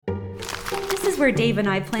where Dave and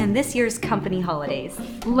I plan this year's company holidays.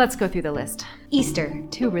 Let's go through the list. Easter.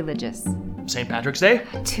 Too religious. St. Patrick's Day?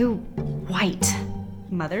 Too white.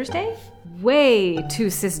 Mother's Day? Way too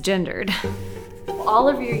cisgendered. All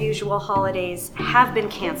of your usual holidays have been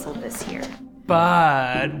canceled this year.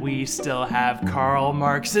 But we still have Karl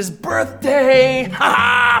Marx's birthday!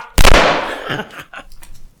 Ha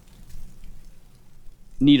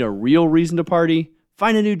Need a real reason to party?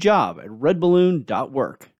 Find a new job at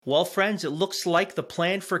redballoon.work. Well, friends, it looks like the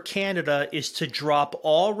plan for Canada is to drop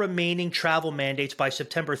all remaining travel mandates by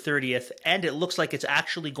September 30th, and it looks like it's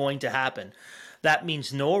actually going to happen. That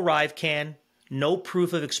means no ArriveCAN, no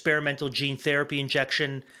proof of experimental gene therapy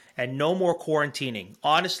injection, and no more quarantining.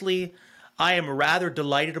 Honestly, I am rather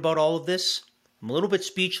delighted about all of this. I'm a little bit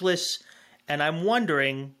speechless, and I'm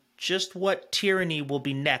wondering just what tyranny will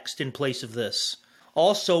be next in place of this.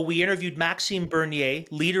 Also, we interviewed Maxime Bernier,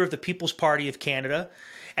 leader of the People's Party of Canada,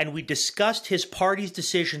 and we discussed his party's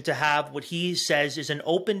decision to have what he says is an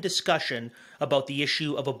open discussion about the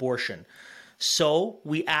issue of abortion. So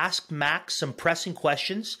we asked Max some pressing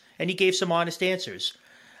questions, and he gave some honest answers.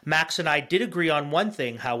 Max and I did agree on one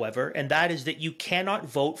thing, however, and that is that you cannot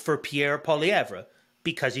vote for Pierre Poilievre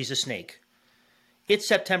because he's a snake. It's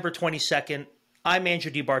September 22nd. I'm Andrew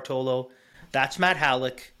DiBartolo. That's Matt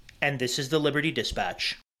Halleck, and this is the Liberty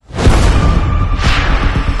Dispatch.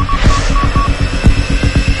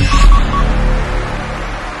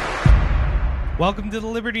 Welcome to the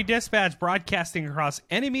Liberty Dispatch, broadcasting across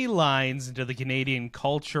enemy lines into the Canadian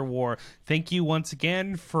culture war. Thank you once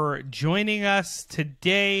again for joining us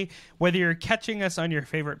today, whether you're catching us on your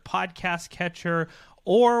favorite podcast catcher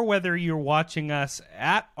or whether you're watching us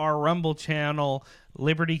at our Rumble channel,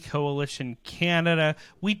 Liberty Coalition Canada.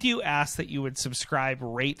 We do ask that you would subscribe,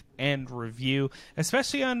 rate, and review,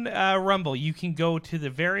 especially on Rumble. You can go to the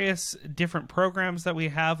various different programs that we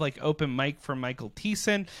have, like Open Mic from Michael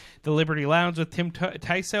Thiessen, the Liberty Lounge with Tim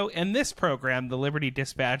Tyso, and this program, the Liberty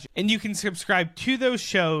Dispatch. And you can subscribe to those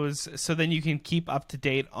shows so then you can keep up to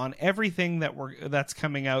date on everything that's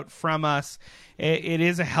coming out from us. It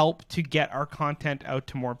is a help to get our content out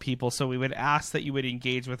to more people, so we would ask that you would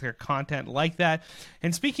engage with our content like that.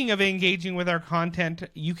 And speaking of engaging with our content,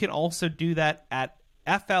 you can also do that at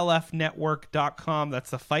FLFnetwork.com. That's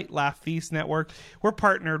the Fight Laugh Feast Network. We're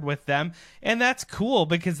partnered with them, and that's cool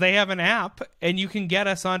because they have an app, and you can get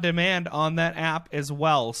us on demand on that app as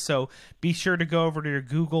well. So be sure to go over to your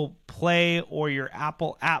Google Play or your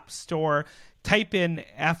Apple App Store, type in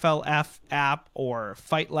FLF app or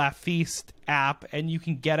Fight Laugh Feast app, and you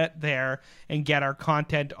can get it there and get our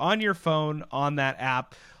content on your phone on that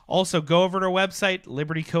app. Also, go over to our website,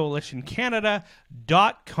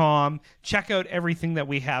 libertycoalitioncanada.com. Check out everything that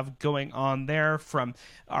we have going on there, from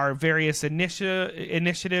our various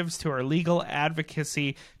initiatives to our legal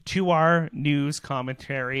advocacy to our news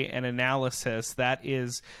commentary and analysis. That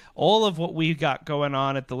is all of what we've got going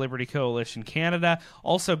on at the Liberty Coalition Canada.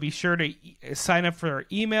 Also, be sure to sign up for our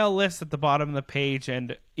email list at the bottom of the page,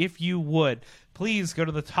 and if you would, please go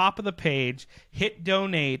to the top of the page, hit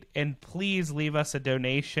donate, and please leave us a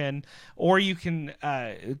donation. Or you can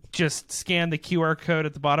just scan the QR code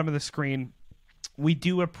at the bottom of the screen. We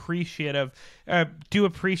do appreciate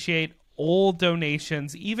all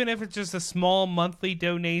donations, even if it's just a small monthly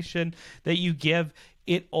donation that you give.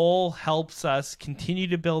 It all helps us continue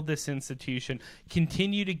to build this institution,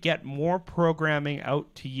 continue to get more programming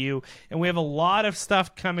out to you. And we have a lot of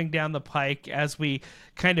stuff coming down the pike as we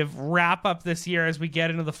kind of wrap up this year, as we get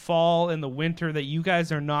into the fall and the winter, that you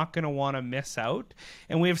guys are not going to want to miss out.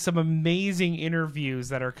 And we have some amazing interviews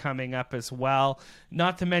that are coming up as well.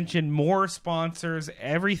 Not to mention more sponsors.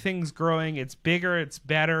 Everything's growing. It's bigger. It's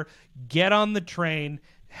better. Get on the train.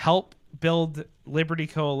 Help build Liberty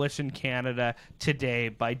Coalition Canada today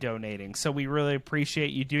by donating. So we really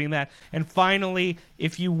appreciate you doing that. And finally,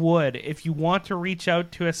 if you want to reach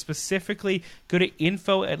out to us specifically, go to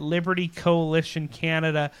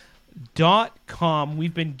info@libertycoalitioncanada.com.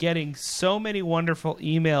 We've been getting so many wonderful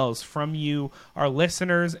emails from you, our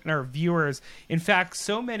listeners and our viewers. In fact,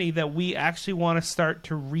 so many that we actually want to start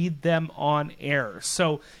to read them on air.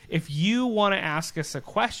 So if you want to ask us a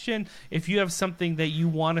question, if you have something that you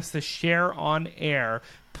want us to share on air,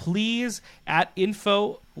 please at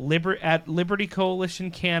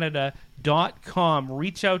libertycoalitioncanada.com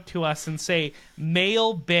reach out to us and say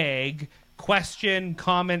mailbag, question,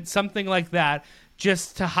 comment, something like that.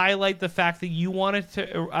 just to highlight the fact that you wanted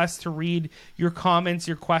us to read your comments,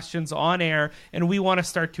 your questions on air, and we want to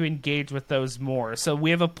start to engage with those more. So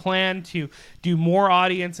we have a plan to do more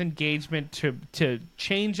audience engagement, to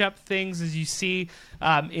change up things. As you see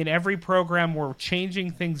in every program, we're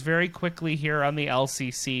changing things very quickly here on the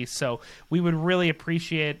LCC. So we would really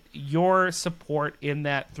appreciate your support in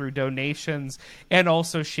that through donations and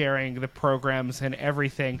also sharing the programs and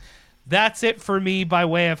everything. That's it for me by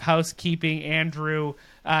way of housekeeping. Andrew,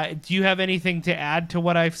 do you have anything to add to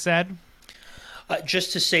what I've said?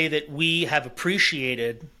 Just to say that we have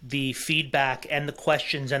appreciated the feedback and the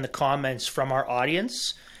questions and the comments from our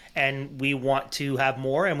audience, and we want to have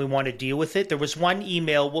more and we want to deal with it. There was one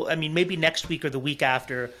email, maybe next week or the week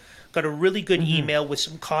after, got a really good email with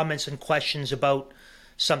some comments and questions about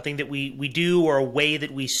something that we do or a way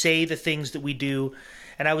that we say the things that we do.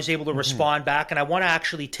 And I was able to respond back, and I want to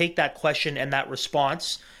actually take that question and that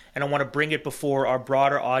response, and I want to bring it before our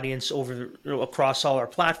broader audience across all our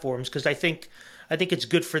platforms, because I think it's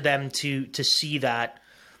good for them to see that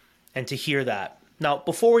and to hear that. Now,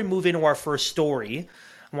 before we move into our first story,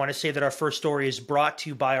 I want to say that our first story is brought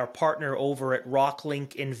to you by our partner over at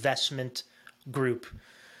Rocklink Investment Group.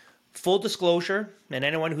 Full disclosure, and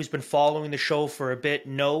anyone who's been following the show for a bit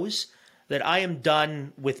knows that I am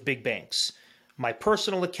done with big banks. My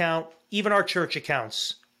personal account, even our church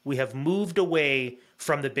accounts, we have moved away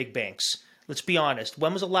from the big banks. Let's be honest.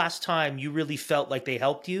 When was the last time you really felt like they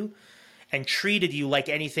helped you and treated you like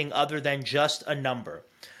anything other than just a number?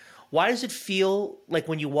 Why does it feel like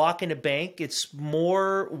when you walk in a bank, it's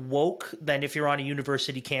more woke than if you're on a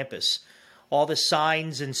university campus? All the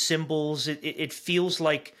signs and symbols, it feels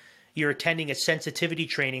like you're attending a sensitivity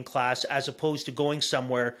training class as opposed to going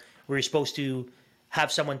somewhere where you're supposed to have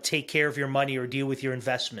someone take care of your money or deal with your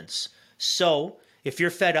investments. So if you're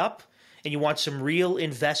fed up and you want some real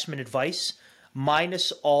investment advice,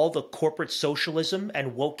 minus all the corporate socialism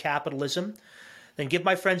and woke capitalism, then give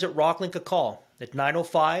my friends at Rocklink a call at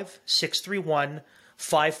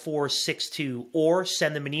 905-631-5462 or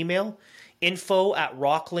send them an email,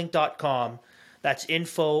 info@rocklink.com. That's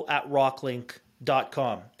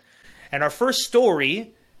info@rocklink.com. And our first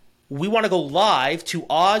story, we want to go live to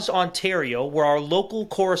Oz, Ontario, where our local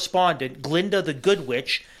correspondent, Glinda the Good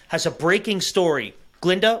Witch, has a breaking story.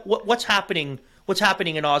 Glinda, what's happening? What's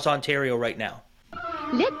happening in Oz, Ontario right now?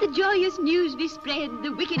 Let the joyous news be spread.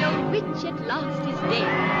 The wicked old witch at last is dead.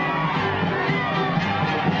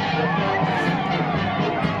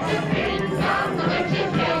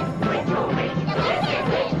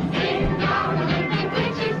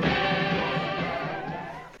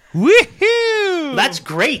 Woohoo! That's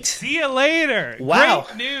great. See you later. Wow.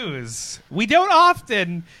 Great news. We don't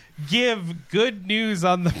often give good news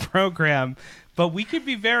on the program, but we could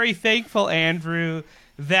be very thankful, Andrew,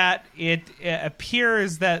 that it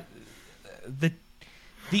appears that the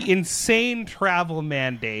insane travel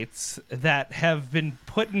mandates that have been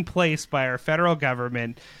put in place by our federal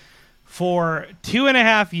government for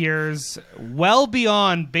 2.5 years, well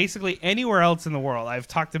beyond basically anywhere else in the world. I've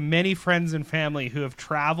talked to many friends and family who have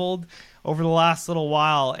traveled over the last little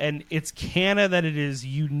while, and it's Canada that it is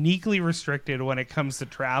uniquely restricted when it comes to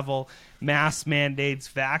travel, mask mandates,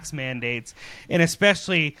 vax mandates, and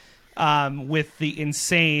especially with the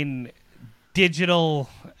insane digital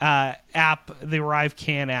app, the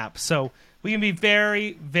ArriveCAN app. So we can be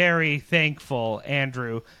very, very thankful,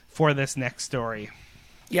 Andrew, for this next story.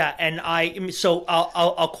 Yeah, and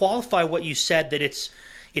I'll qualify what you said, that it's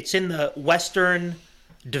in the Western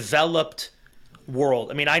developed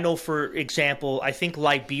world. I mean, I know, for example, I think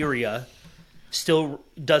Liberia still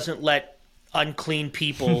doesn't let unclean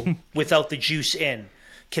people without the juice in.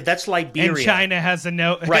 Okay, that's Liberia. And China has a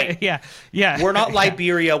no. Right. Yeah. We're not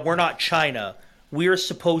Liberia. We're not China. We're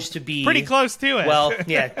supposed to be pretty close to it. Well,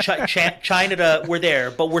 yeah, China, we're there,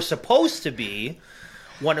 but we're supposed to be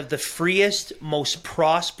one of the freest, most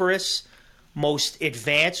prosperous, most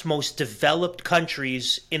advanced, most developed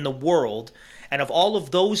countries in the world. And of all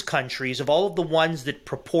of those countries, of all of the ones that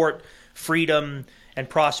purport freedom and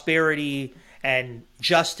prosperity and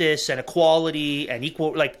justice and equality and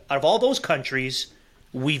equal, like, out of all those countries,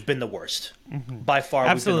 we've been the worst. By far,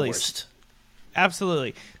 Absolutely. We've been the worst.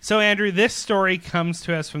 Absolutely. So, Andrew, this story comes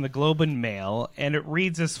to us from the Globe and Mail, and it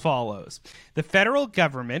reads as follows. The federal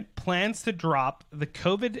government plans to drop the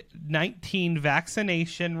COVID-19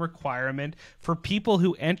 vaccination requirement for people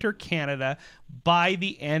who enter Canada by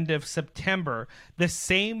the end of September, the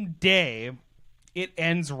same day it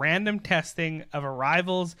ends random testing of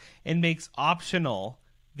arrivals and makes optional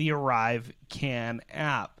the ArriveCAN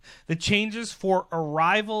app. The changes for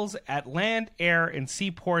arrivals at land, air, and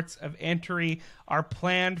seaports of entry are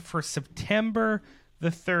planned for September the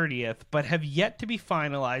 30th, but have yet to be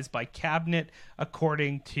finalized by Cabinet,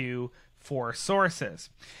 according to 4 sources.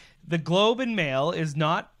 The Globe and Mail is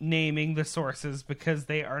not naming the sources because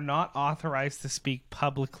they are not authorized to speak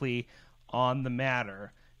publicly on the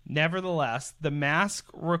matter. Nevertheless, the mask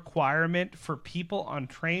requirement for people on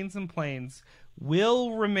trains and planes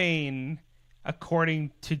will remain,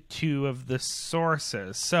 according to 2 of the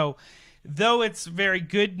sources. So, though it's very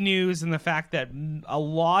good news in the fact that a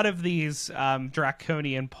lot of these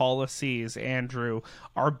draconian policies, Andrew,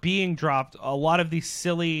 are being dropped, a lot of these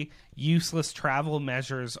silly, useless travel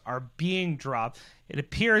measures are being dropped, it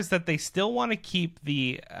appears that they still want to keep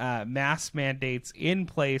the mask mandates in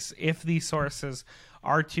place if these sources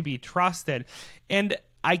are to be trusted. And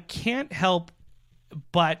I can't help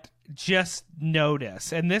but just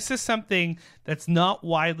notice, and this is something that's not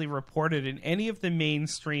widely reported in any of the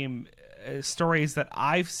mainstream stories that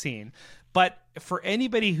I've seen, but for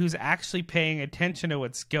anybody who's actually paying attention to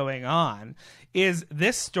what's going on, is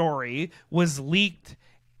this story was leaked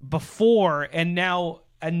before and now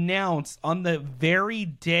announced on the very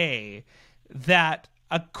day that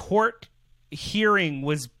a court hearing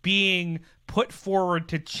was being put forward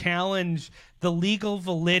to challenge the legal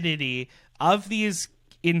validity of these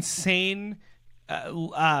insane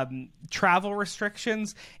travel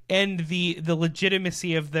restrictions and the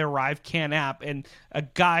legitimacy of the ArriveCAN app. And a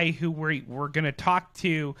guy who we're going to talk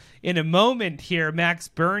to in a moment here, Max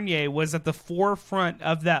Bernier, was at the forefront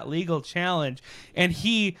of that legal challenge. And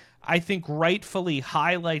he, I think, rightfully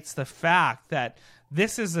highlights the fact that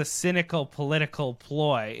this is a cynical political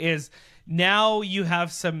ploy. Is now you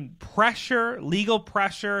have some pressure, legal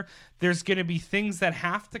pressure. There's going to be things that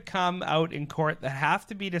have to come out in court that have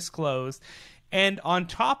to be disclosed. And on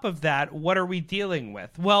top of that, what are we dealing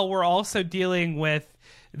with? Well, we're also dealing with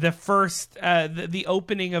the first, the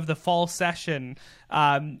opening of the fall session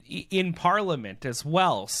in Parliament as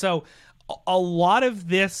well. So a lot of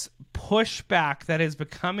this pushback that is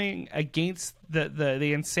becoming against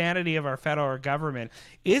the insanity of our federal government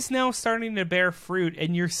is now starting to bear fruit,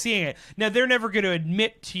 and you're seeing it. Now, they're never going to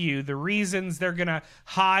admit to you the reasons. They're going to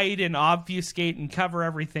hide and obfuscate and cover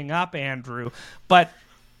everything up, Andrew. But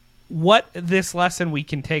what this lesson we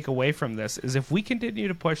can take away from this is, if we continue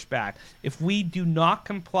to push back, if we do not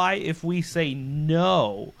comply, if we say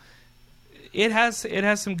no, it has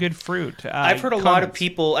some good fruit. I've heard a lot of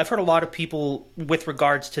people with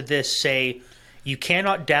regards to this say you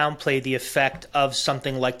cannot downplay the effect of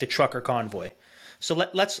something like the trucker convoy. So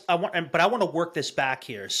I want to work this back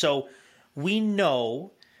here. So we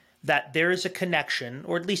know that there is a connection,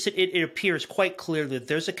 or at least it appears quite clearly that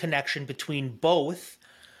there's a connection between both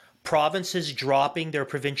provinces dropping their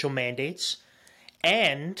provincial mandates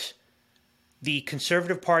and the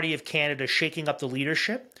Conservative Party of Canada shaking up the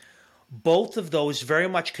leadership. Both of those very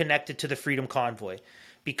much connected to the Freedom Convoy.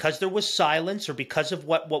 Because there was silence, or because of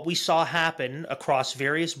what we saw happen across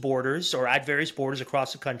various borders, or at various borders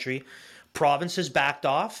across the country, provinces backed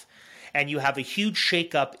off, and you have a huge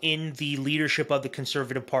shakeup in the leadership of the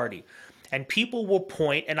Conservative Party. And people will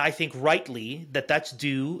point, and I think rightly, that that's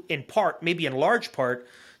due in part, maybe in large part,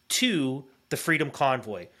 to the Freedom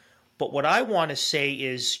Convoy. But what I want to say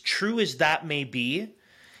is, true as that may be,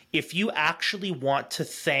 if you actually want to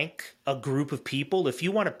thank a group of people, if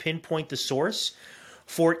you want to pinpoint the source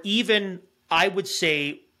for even, I would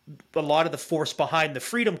say, a lot of the force behind the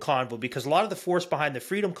Freedom Convoy, because a lot of the force behind the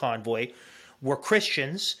Freedom Convoy were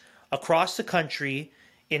Christians across the country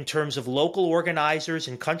in terms of local organizers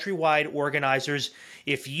and countrywide organizers.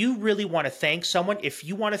 If you really want to thank someone, if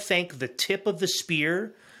you want to thank the tip of the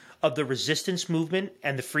spear of the resistance movement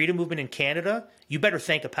and the freedom movement in Canada, you better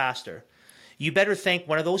thank a pastor. You better thank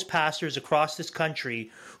one of those pastors across this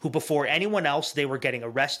country who, before anyone else, they were getting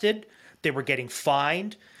arrested, they were getting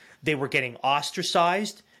fined, they were getting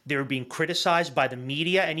ostracized, they were being criticized by the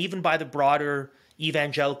media and even by the broader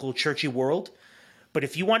evangelical churchy world. But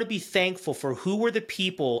if you want to be thankful for who were the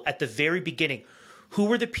people at the very beginning, who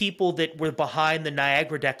were the people that were behind the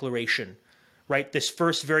Niagara Declaration, right? This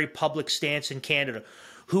first very public stance in Canada.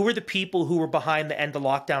 Who were the people who were behind the End the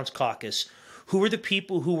Lockdowns caucus? Who were the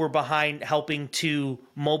people who were behind helping to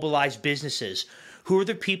mobilize businesses? Who are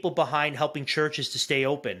the people behind helping churches to stay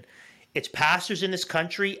open? It's pastors in this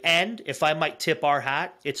country, and if I might tip our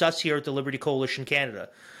hat, it's us here at the Liberty Coalition Canada.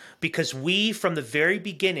 Because we, from the very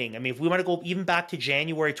beginning, I mean, if we want to go even back to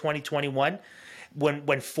January 2021,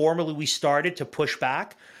 when formally we started to push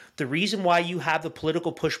back, the reason why you have the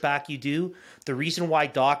political pushback you do, the reason why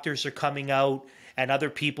doctors are coming out and other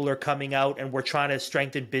people are coming out and we're trying to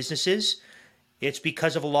strengthen businesses, it's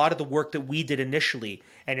because of a lot of the work that we did initially.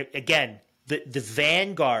 And again, the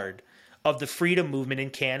vanguard of the freedom movement in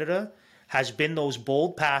Canada has been those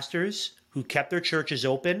bold pastors who kept their churches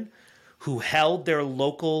open, who held their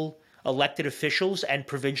local elected officials and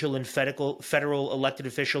provincial and federal elected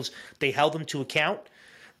officials. They held them to account.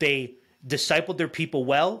 They discipled their people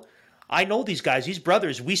well. I know these guys, these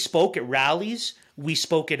brothers. We spoke at rallies. We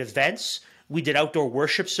spoke at events. We did outdoor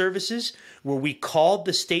worship services where we called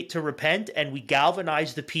the state to repent and we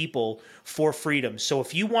galvanized the people for freedom. So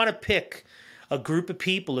if you want to pick a group of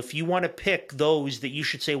people, if you want to pick those that you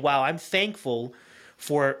should say, wow, I'm thankful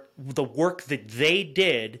for the work that they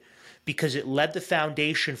did because it led the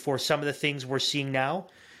foundation for some of the things we're seeing now,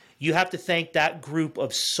 you have to thank that group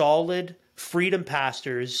of solid freedom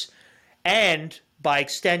pastors, and by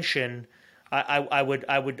extension, I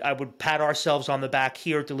would pat ourselves on the back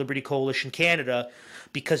here at the Liberty Coalition Canada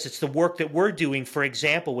because it's the work that we're doing, for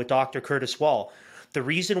example, with Dr. Curtis Wall. The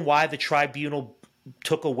reason why the tribunal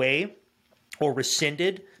took away or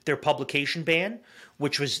rescinded their publication ban,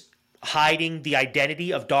 which was hiding the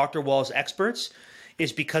identity of Dr. Wall's experts,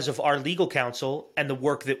 is because of our legal counsel and the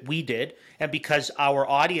work that we did, and because our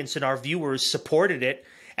audience and our viewers supported it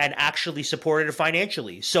and actually supported it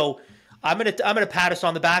financially. So I'm gonna pat us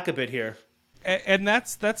on the back a bit here. And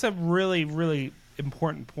that's a really, really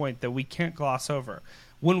important point that we can't gloss over.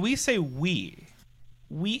 When we say we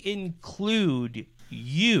include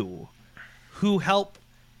you, who help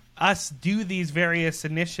us do these various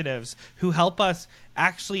initiatives, who help us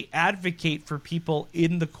actually advocate for people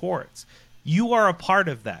in the courts. You are a part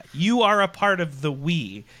of that. You are a part of the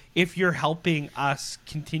we if you're helping us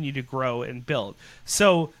continue to grow and build.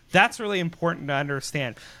 So that's really important to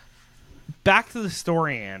understand. Back to the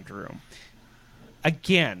story, Andrew.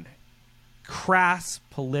 Again, crass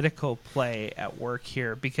political play at work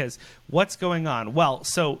here, because what's going on? Well,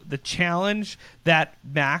 so the challenge that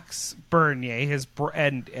Max Bernier has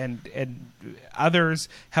and others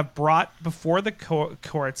have brought before the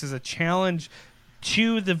courts is a challenge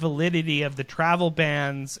to the validity of the travel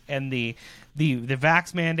bans and the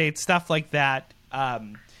vax mandates, stuff like that.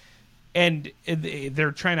 And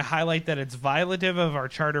they're trying to highlight that it's violative of our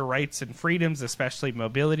charter rights and freedoms, especially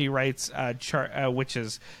mobility rights, which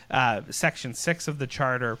is Section 6 of the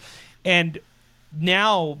charter. And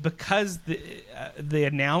now, because the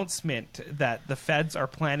announcement that the feds are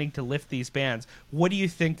planning to lift these bans, what do you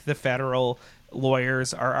think the federal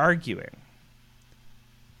lawyers are arguing?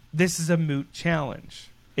 This is a moot challenge.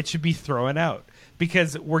 It should be thrown out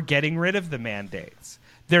because we're getting rid of the mandates.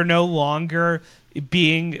 They're no longer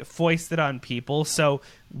being foisted on people, so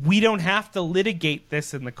we don't have to litigate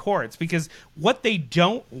this in the courts, because what they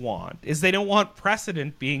don't want is they don't want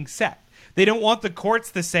precedent being set. They don't want the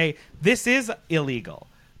courts to say, this is illegal.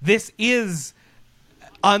 This is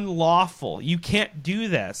unlawful. You can't do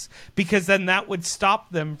this, because then that would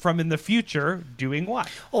stop them from in the future doing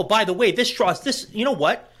what? Oh, by the way, this, you know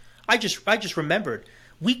what? I just remembered.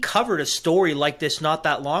 We covered a story like this not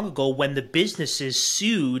that long ago when the businesses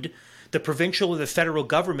sued the provincial or the federal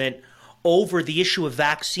government over the issue of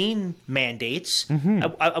vaccine mandates.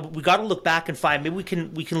 Mm-hmm. We got to look back and find, maybe we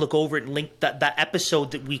can look over it and link that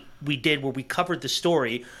episode that we did where we covered the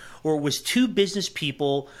story, where it was two business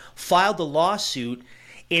people filed a lawsuit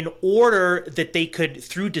in order that they could,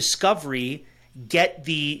 through discovery, get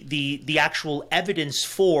the actual evidence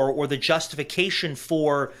for, or the justification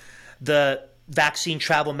for, the vaccine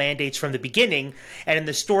travel mandates from the beginning. And in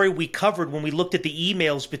the story we covered, when we looked at the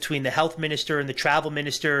emails between the health minister and the travel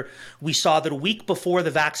minister, we saw that a week before the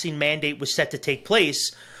vaccine mandate was set to take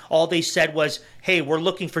place, all they said was, hey, we're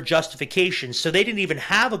looking for justification. So they didn't even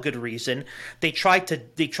have a good reason. They tried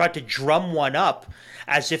to drum one up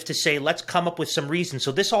as if to say, let's come up with some reason.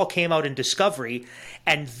 So this all came out in discovery.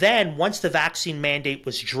 And then once the vaccine mandate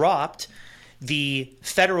was dropped, the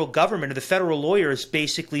federal government or the federal lawyers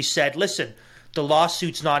basically said, listen, the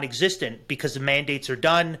lawsuit's non-existent because the mandates are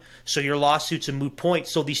done, so your lawsuit's a moot point.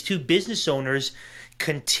 So these two business owners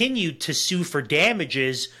continued to sue for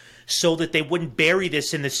damages so that they wouldn't bury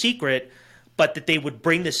this in the secret, but that they would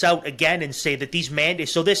bring this out again and say that these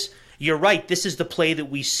mandates... So this, you're right, this is the play that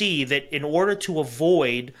we see, that in order to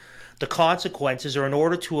avoid the consequences, or in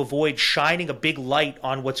order to avoid shining a big light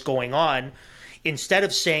on what's going on, instead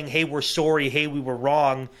of saying, hey, we're sorry, hey, we were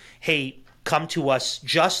wrong, hey, come to us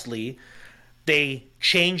justly, they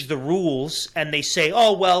change the rules and they say,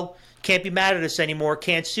 oh, well, can't be mad at us anymore,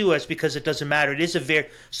 can't sue us because it doesn't matter. It is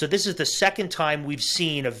so this is the second time we've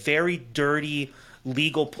seen a very dirty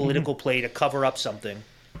legal political play to cover up something.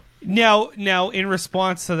 Now, in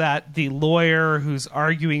response to that, the lawyer who's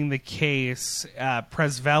arguing the case,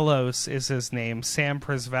 Presvelos is his name, Sam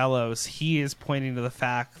Presvelos, he is pointing to the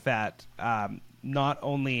fact that not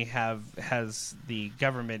only has the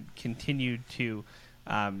government continued to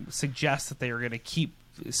suggest that they are going to keep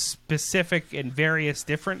specific and various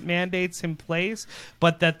different mandates in place,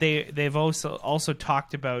 but that they've also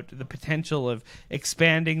talked about the potential of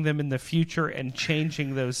expanding them in the future and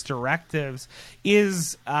changing those directives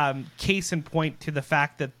is case in point to the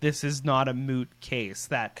fact that this is not a moot case.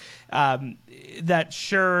 That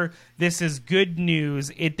sure, this is good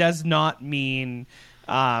news. It does not mean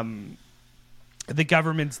the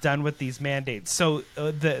government's done with these mandates. So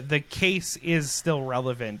the case is still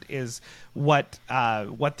relevant, is what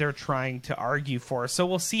they're trying to argue for. So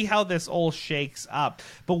we'll see how this all shakes up.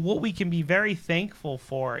 But what we can be very thankful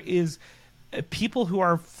for is people who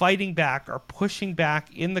are fighting back, are pushing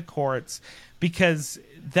back in the courts, because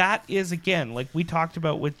that is, again, like we talked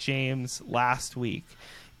about with James last week,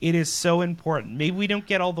 it is so important. Maybe we don't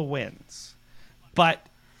get all the wins, but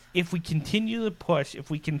if we continue to push, if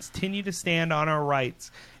we continue to stand on our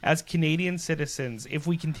rights as Canadian citizens, if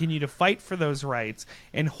we continue to fight for those rights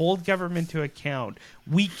and hold government to account,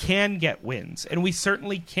 we can get wins. And we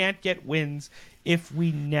certainly can't get wins if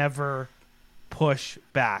we never push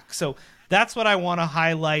back. So that's what I want to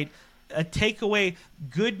highlight. A takeaway,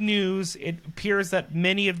 good news. It appears that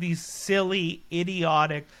many of these silly,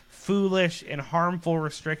 idiotic, foolish, and harmful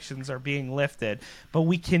restrictions are being lifted, but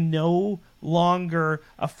we can no longer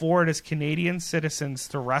afford as Canadian citizens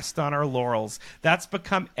to rest on our laurels. That's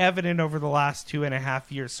become evident over the last 2.5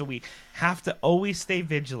 years. So we have to always stay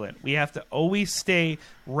vigilant. We have to always stay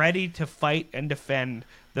ready to fight and defend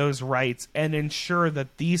those rights and ensure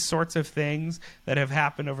that these sorts of things that have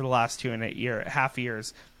happened over the last 2.5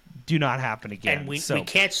 years do not happen again. And we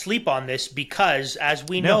can't sleep on this because, as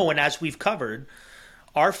we know and as we've covered,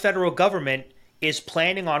 our federal government is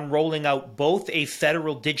planning on rolling out both a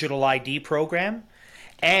federal digital ID program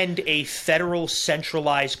and a federal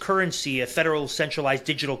centralized currency, a federal centralized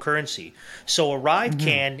digital currency. So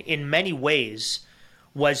ArriveCAN, in many ways,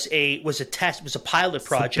 was a test, was a pilot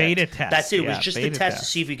project. Beta test. That's it. It was just a test to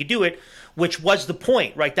see if we could do it, which was the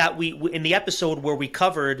point, right? That we in the episode where we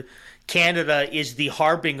covered Canada is the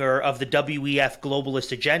harbinger of the WEF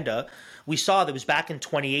globalist agenda, we saw that it was back in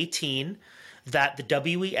 2018 that the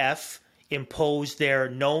WEF imposed their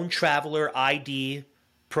known traveler ID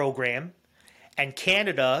program, and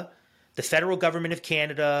Canada, the federal government of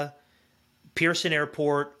Canada, Pearson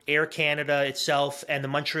Airport, Air Canada itself, and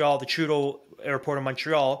the Trudeau Airport in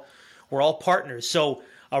Montreal were all partners. So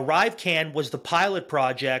ArriveCAN was the pilot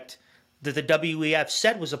project that the WEF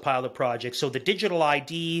said was a pilot project. So the digital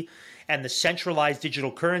ID and the centralized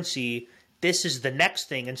digital currency, this is the next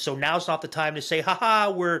thing. And so now's not the time to say,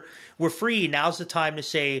 haha, we're free. Now's the time to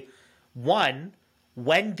say, one,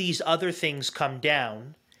 when these other things come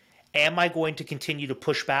down, am I going to continue to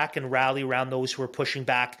push back and rally around those who are pushing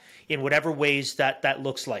back in whatever ways that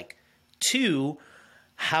looks like? Two,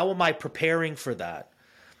 how am I preparing for that?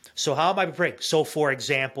 So how am I preparing? So, for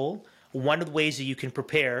example, one of the ways that you can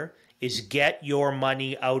prepare is get your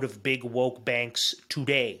money out of big woke banks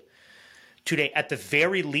today. Today, at the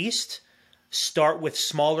very least, start with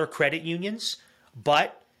smaller credit unions,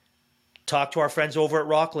 but talk to our friends over at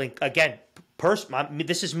Rocklink. Again,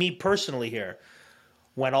 this is me personally here.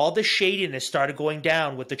 When all the shadiness started going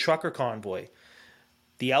down with the trucker convoy,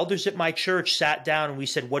 the elders at my church sat down and we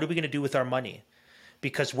said, what are we going to do with our money?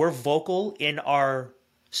 Because we're vocal in our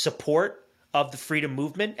support of the freedom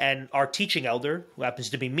movement, and our teaching elder, who happens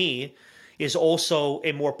to be me, is also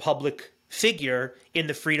a more public figure in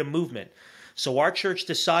the freedom movement. So our church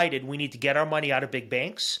decided we need to get our money out of big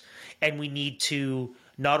banks, and we need to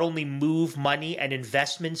not only move money and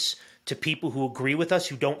investments to people who agree with us,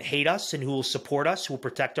 who don't hate us, and who will support us, who will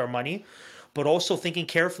protect our money, but also thinking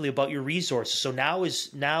carefully about your resources. So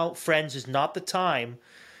now, friends, is not the time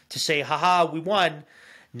to say, haha, we won.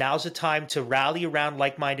 Now's the time to rally around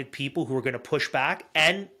like-minded people who are going to push back.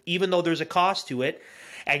 And even though there's a cost to it,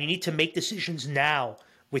 and you need to make decisions now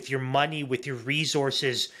with your money, with your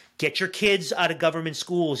resources. Get your kids out of government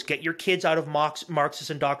schools. Get your kids out of Marxist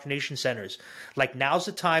indoctrination centers. Like, now's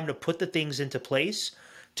the time to put the things into place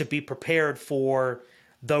to be prepared for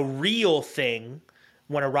the real thing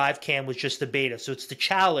when ArriveCAN was just the beta. So it's the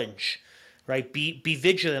challenge, right? Be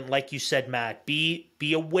vigilant, like you said, Matt. Be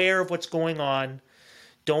aware of what's going on.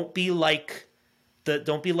 Don't be like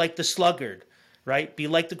the sluggard, right? Be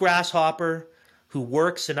like the grasshopper who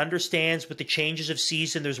works and understands with the changes of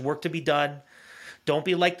season there's work to be done. Don't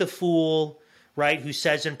be like the fool, right, who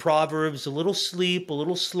says in Proverbs, a little sleep, a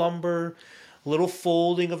little slumber little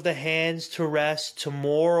folding of the hands to rest.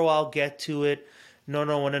 Tomorrow I'll get to it.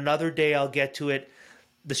 No, on another day I'll get to it.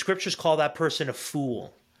 The scriptures call that person a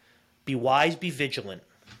fool. Be wise, be vigilant.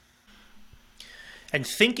 And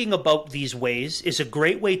thinking about these ways is a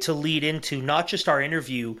great way to lead into not just our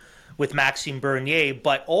interview with Maxime Bernier,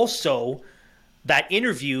 but also that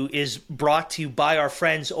interview is brought to you by our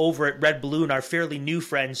friends over at Red Balloon, our fairly new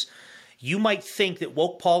friends. You might think that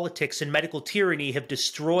woke politics and medical tyranny have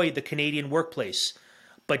destroyed the Canadian workplace.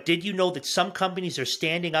 But did you know that some companies are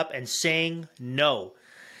standing up and saying no?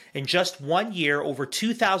 In just 1 year, over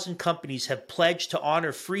 2,000 companies have pledged to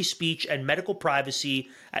honor free speech and medical privacy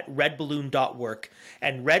at redballoon.work.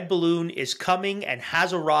 And Red Balloon is coming and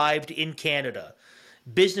has arrived in Canada.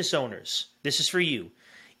 Business owners, this is for you.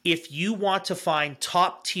 If you want to find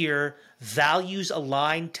top-tier,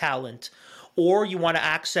 values-aligned talent, or you want to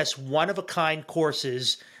access one-of-a-kind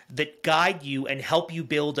courses that guide you and help you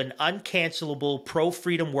build an uncancelable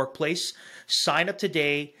pro-freedom workplace, sign up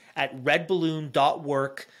today at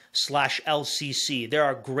redballoon.work/LCC. There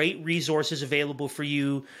are great resources available for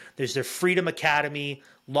you. There's their Freedom Academy,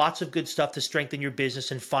 lots of good stuff to strengthen your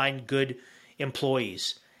business and find good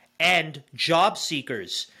employees. And job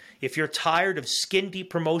seekers, if you're tired of skin-deep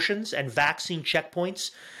promotions and vaccine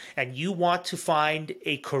checkpoints, and you want to find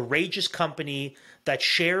a courageous company that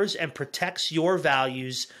shares and protects your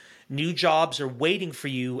values, new jobs are waiting for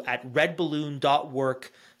you at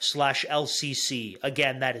redballoon.work/LCC.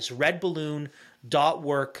 Again, that is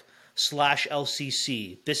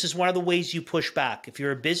redballoon.work/LCC. This is one of the ways you push back. If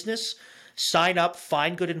you're a business, sign up,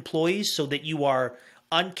 find good employees so that you are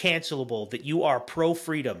uncancelable, that you are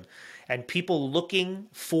pro-freedom. And people looking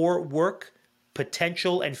for work,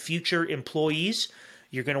 potential and future employees,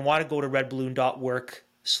 you're going to want to go to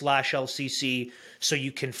redballoon.work/LCC so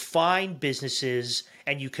you can find businesses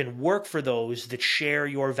and you can work for those that share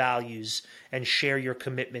your values and share your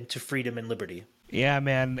commitment to freedom and liberty. Yeah,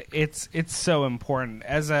 man, it's so important.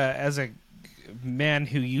 As a man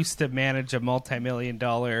who used to manage a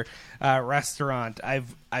multi-million-dollar restaurant,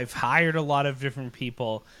 I've hired a lot of different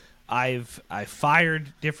people. I've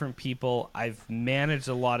fired different people. I've managed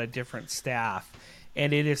a lot of different staff.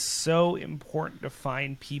 And it is so important to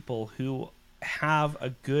find people who have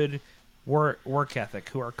a good work ethic,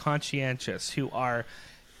 who are conscientious, who are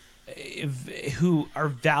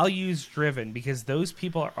values driven, because those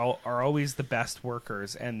people are always the best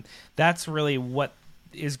workers. And that's really what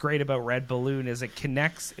is great about Red Balloon, is it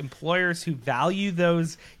connects employers who value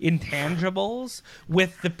those intangibles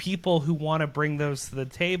with the people who want to bring those to the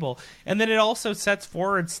table. And then it also sets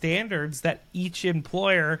forward standards that each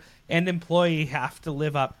employer and employee have to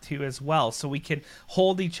live up to as well, so we can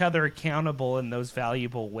hold each other accountable in those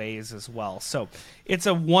valuable ways as well. So it's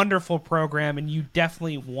a wonderful program, and you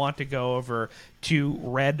definitely want to go over to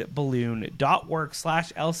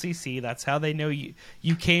redballoon.work/LCC. That's how they know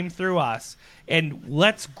you came through us. And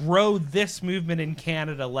let's grow this movement in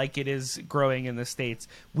Canada like it is growing in the States.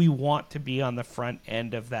 We want to be on the front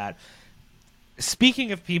end of that.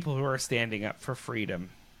 Speaking of people who are standing up for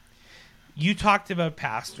freedom, you talked about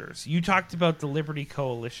pastors. You talked about the Liberty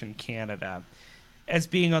Coalition Canada as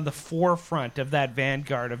being on the forefront of that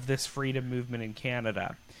vanguard of this freedom movement in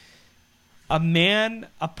Canada.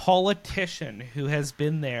 A politician who has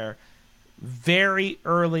been there very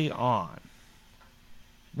early on,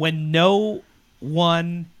 when no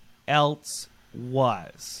one else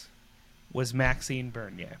was Maxime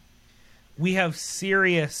Bernier. We have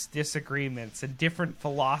serious disagreements and different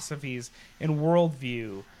philosophies and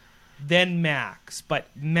worldview than Max, but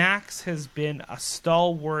Max has been a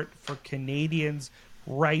stalwart for Canadians'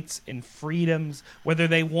 rights and freedoms, whether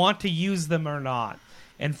they want to use them or not.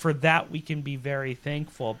 And for that, we can be very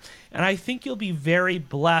thankful. And I think you'll be very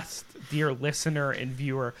blessed, dear listener and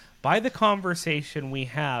viewer, by the conversation we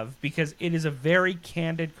have, because it is a very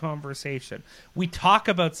candid conversation. We talk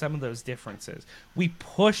about some of those differences. We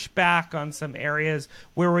push back on some areas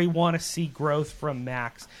where we want to see growth from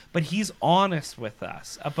Max, but he's honest with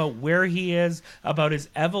us about where he is, about his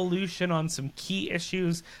evolution on some key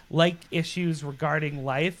issues, like issues regarding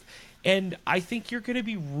life. And I think you're going to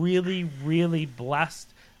be really, really blessed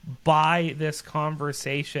by this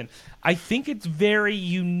conversation. I think it's very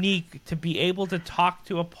unique to be able to talk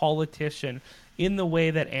to a politician in the way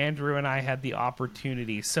that Andrew and I had the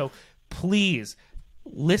opportunity. So please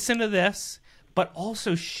listen to this, but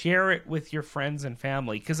also share it with your friends and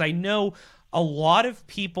family, because I know a lot of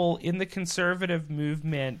people in the conservative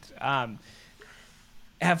movement have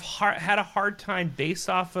had a hard time based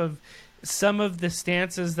off of some of the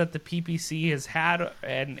stances that the PPC has had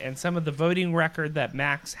and some of the voting record that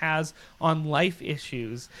Max has on life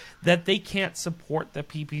issues, that they can't support the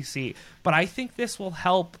PPC. But I think this will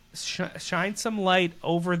help shine some light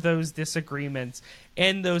over those disagreements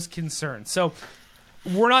and those concerns. So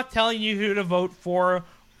we're not telling you who to vote for,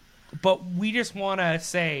 but we just want to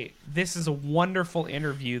say this is a wonderful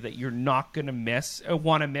interview that you're not going to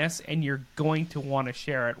want to miss, and you're going to want to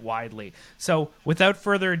share it widely. So without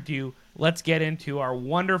further ado, let's get into our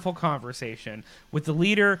wonderful conversation with the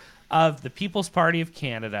leader of the People's Party of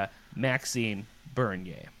Canada, Maxime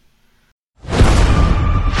Bernier.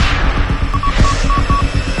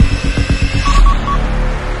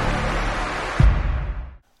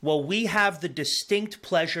 Well, we have the distinct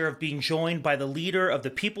pleasure of being joined by the leader of the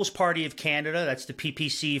People's Party of Canada, that's the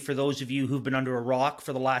PPC for those of you who've been under a rock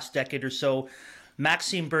for the last decade or so,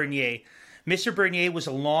 Maxime Bernier. Mr. Bernier was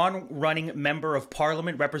a long-running member of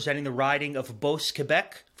Parliament representing the riding of Beauce,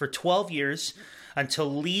 Quebec for 12 years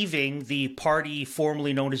until leaving the party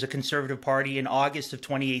formerly known as a Conservative Party in August of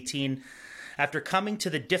 2018 after coming to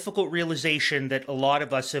the difficult realization that a lot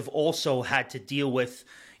of us have also had to deal with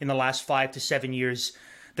in the last 5 to 7 years,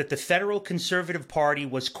 that the federal Conservative Party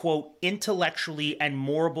was, quote,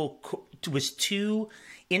 was too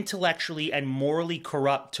intellectually and morally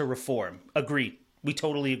corrupt to reform. Agree. We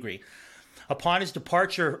totally agree. Upon his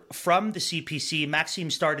departure from the CPC, Maxime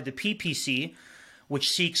started the PPC, which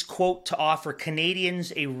seeks, quote, to offer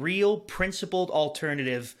Canadians a real principled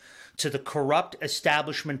alternative to the corrupt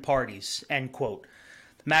establishment parties, end quote.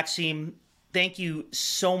 Maxime, thank you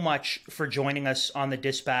so much for joining us on the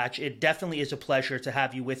Dispatch. It definitely is a pleasure to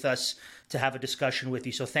have you with us, to have a discussion with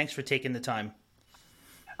you. So thanks for taking the time.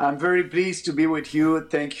 I'm very pleased to be with you.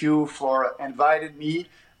 Thank you for inviting me,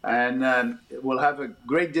 and we'll have a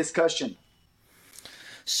great discussion.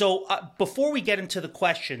 So before we get into the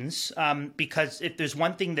questions, because if there's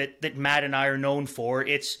one thing that Matt and I are known for,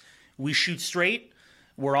 it's we shoot straight.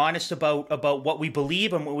 We're honest about what we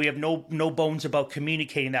believe, and we have no bones about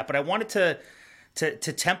communicating that. But I wanted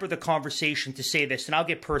to temper the conversation to say this, and I'll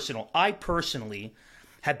get personal. I personally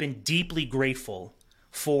have been deeply grateful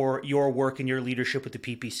for your work and your leadership with the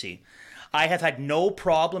PPC. I have had no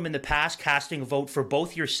problem in the past casting a vote for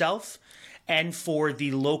both yourself and for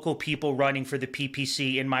the local people running for the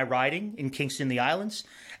PPC in my riding in Kingston, the Islands.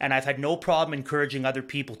 And I've had no problem encouraging other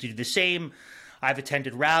people to do the same. I've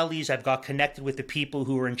attended rallies. I've got connected with the people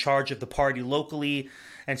who are in charge of the party locally.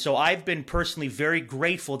 And so I've been personally very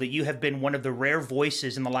grateful that you have been one of the rare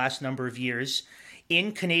voices in the last number of years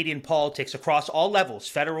in Canadian politics across all levels,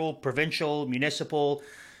 federal, provincial, municipal,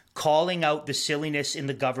 calling out the silliness in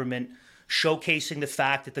the government, showcasing the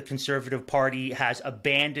fact that the Conservative Party has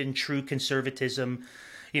abandoned true conservatism.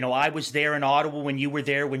 You know, I was there in Ottawa when you were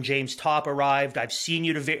there when James Topp arrived. I've seen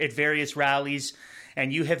you at various rallies,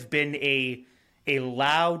 and you have been a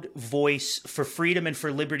loud voice for freedom and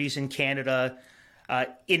for liberties in Canada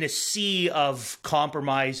in a sea of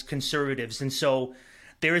compromised conservatives. And so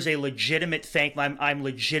there is a legitimate I'm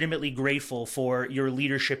legitimately grateful for your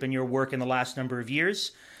leadership and your work in the last number of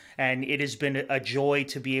years. And it has been a joy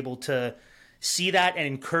to be able to see that and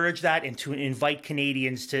encourage that and to invite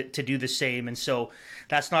Canadians to do the same. And so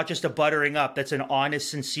that's not just a buttering up. That's an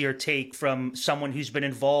honest, sincere take from someone who's been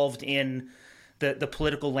involved in the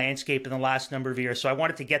political landscape in the last number of years. So I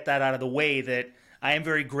wanted to get that out of the way, that I am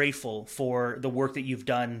very grateful for the work that you've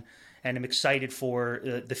done, and I'm excited for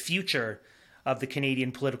the future of the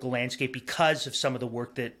Canadian political landscape because of some of the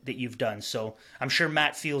work that you've done. So I'm sure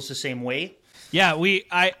Matt feels the same way. Yeah,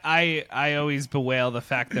 I always bewail the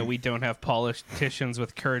fact that we don't have politicians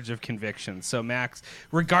with courage of conviction. So, Max,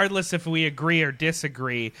 regardless if we agree or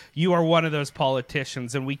disagree, you are one of those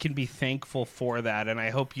politicians, and we can be thankful for that. And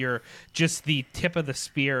I hope you're just the tip of the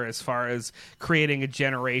spear as far as creating a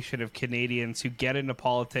generation of Canadians who get into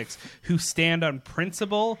politics, who stand on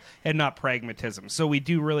principle and not pragmatism. So we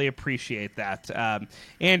do really appreciate that.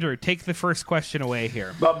 Andrew, take the first question away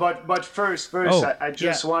here. But first,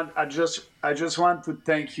 I just want to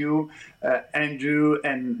thank you, Andrew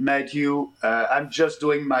and Matthew. I'm just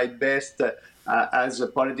doing my best as a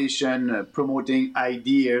politician, promoting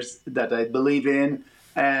ideas that I believe in,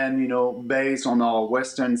 and based on our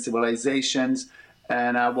Western civilizations.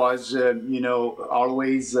 And I was,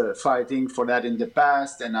 always fighting for that in the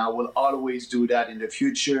past, and I will always do that in the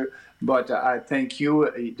future. But I thank you.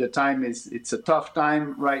 It's a tough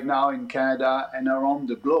time right now in Canada and around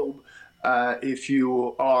the globe. If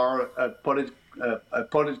you are a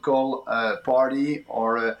political party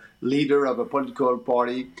or a leader of a political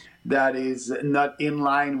party that is not in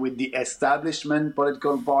line with the establishment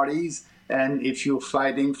political parties, and if you're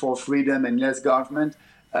fighting for freedom and less government,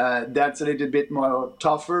 That's a little bit more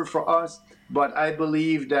tougher for us. But I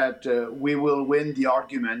believe that we will win the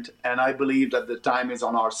argument, and I believe that the time is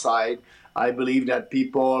on our side. I believe that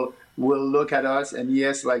people will look at us, and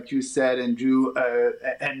yes, like you said, Andrew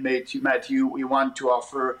and Matthew, we want to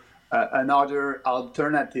offer another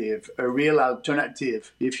alternative, a real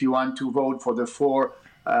alternative. If you want to vote for the four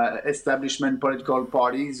establishment political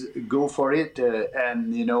parties, go for it.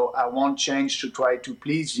 And, I won't change to try to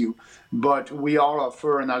please you, but we all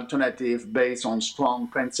offer an alternative based on strong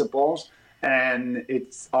principles. And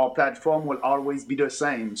our platform will always be the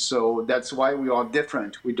same. So that's why we are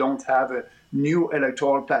different. We don't have a new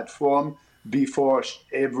electoral platform before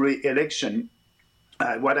every election.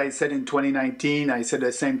 What I said in 2019, I said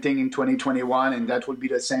the same thing in 2021, and that will be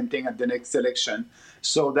the same thing at the next election.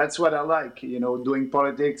 So that's what I like, doing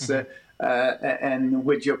politics and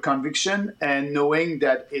with your conviction and knowing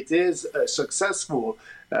that it is successful.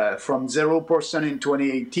 From 0% in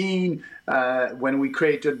 2018, when we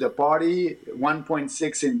created the party,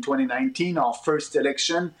 1.6 in 2019, our first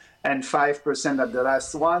election, and 5% at the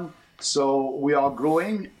last one. So we are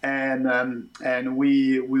growing, and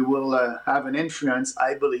we will have an influence,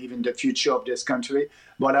 I believe, in the future of this country.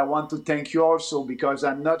 But I want to thank you also, because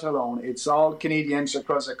I'm not alone. It's all Canadians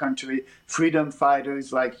across the country, freedom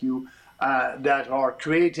fighters like you, that are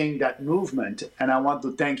creating that movement, and I want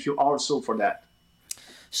to thank you also for that.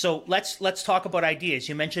 So let's talk about ideas.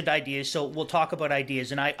 You mentioned ideas, so we'll talk about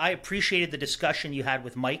ideas. And I appreciated the discussion you had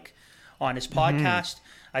with Mike on his podcast.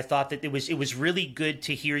 I thought that it was really good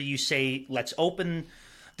to hear you say, let's open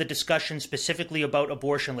the discussion specifically about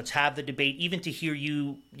abortion. Let's have the debate, even to hear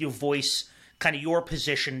your voice, kind of your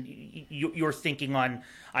position, your thinking on,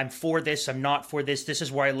 I'm for this, I'm not for this, this is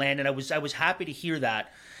where I land. And I was happy to hear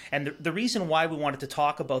that. And the reason why we wanted to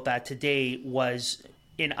talk about that today was,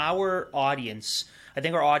 in our audience, I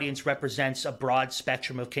think our audience represents a broad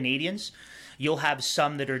spectrum of Canadians. You'll have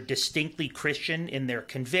some that are distinctly Christian in their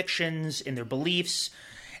convictions, in their beliefs,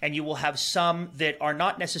 and you will have some that are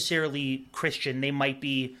not necessarily Christian. They might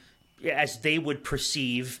be, as they would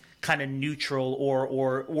perceive, kind of neutral,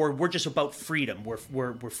 or we're just about freedom.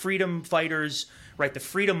 We're freedom fighters, right? The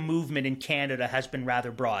freedom movement in Canada has been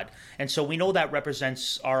rather broad, and so we know that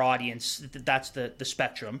represents our audience. That's the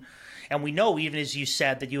spectrum. And we know, even as you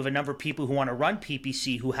said, that you have a number of people who want to run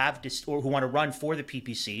PPC or who want to run for the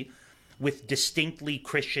PPC with distinctly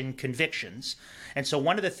Christian convictions. And so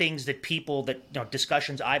one of the things that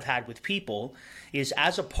discussions I've had with people is,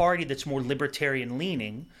 as a party that's more libertarian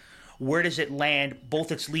leaning, where does it land,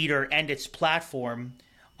 both its leader and its platform,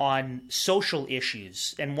 on social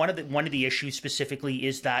issues? And one of the issues specifically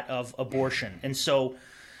is that of abortion. And so,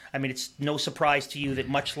 I mean, it's no surprise to you that,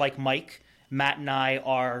 much like Mike, Matt and I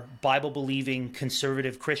are Bible-believing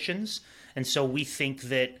conservative Christians, and so we think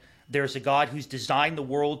that there's a God who's designed the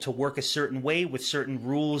world to work a certain way with certain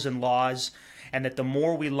rules and laws, and that the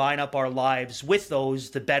more we line up our lives with those,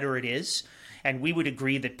 the better it is. And we would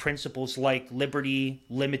agree that principles like liberty,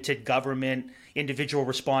 limited government, individual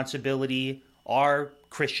responsibility are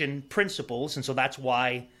Christian principles, and so that's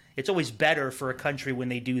why it's always better for a country when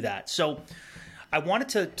they do that. So I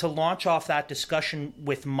wanted to launch off that discussion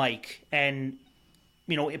with Mike, and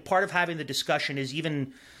part of having the discussion is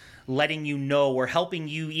even letting you know, or helping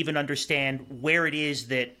you even understand where it is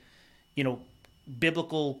that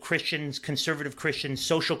biblical Christians, conservative Christians,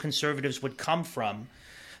 social conservatives would come from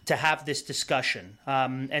to have this discussion.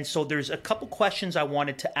 And so there's a couple questions I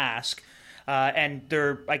wanted to ask, and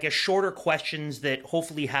they're, I guess, shorter questions that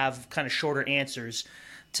hopefully have kind of shorter answers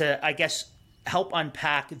to, I guess, help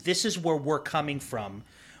unpack, this is where we're coming from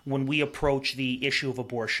when we approach the issue of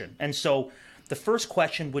abortion. And so the first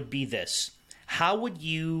question would be this: how would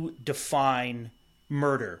you define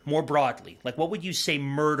murder more broadly? Like, what would you say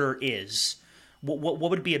murder is? What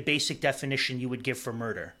would be a basic definition you would give for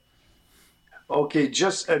murder? Okay,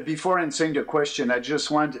 just before answering the question, I just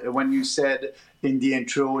want, when you said in the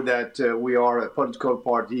intro that we are a political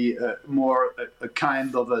party, more a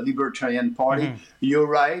kind of a libertarian party, you're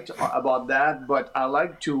right about that, but I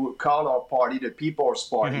like to call our party the People's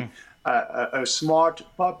Party, a smart,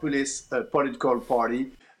 populist political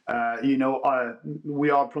party. We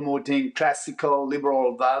are promoting classical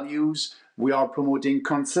liberal values. We are promoting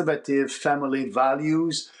conservative family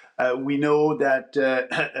values. We know that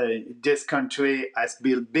this country has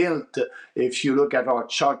been built, if you look at our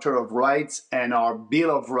Charter of Rights and our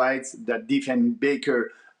Bill of Rights that Diefenbaker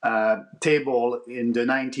tabled in the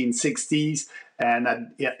 1960s,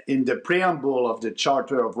 and in the preamble of the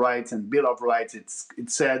Charter of Rights and Bill of Rights, it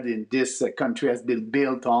said in this country has been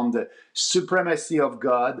built on the supremacy of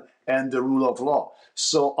God and the rule of law.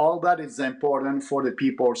 So all that is important for the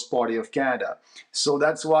People's Party of Canada. So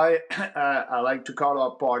that's why I like to call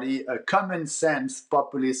our party a common sense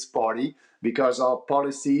populist party, because our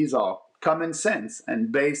policies are common sense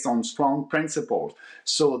and based on strong principles.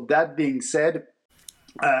 So that being said,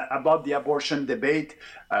 about the abortion debate,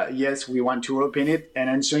 yes, we want to open it. And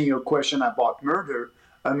answering your question about murder,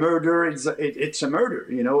 a murder it's a murder.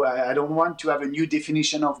 I don't want to have a new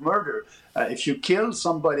definition of murder. If you kill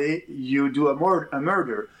somebody, you do a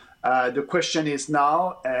murder. The question is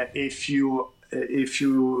now, if you're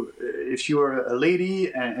a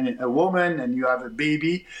lady and a woman and you have a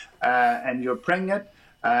baby and you're pregnant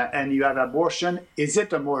and you have abortion, is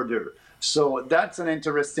it a murder? So that's an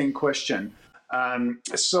interesting question.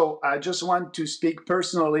 So I just want to speak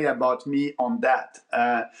personally about me on that.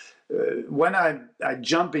 When I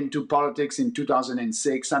jumped into politics in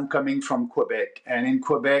 2006, I'm coming from Quebec. And in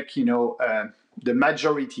Quebec, the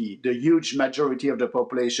huge majority of the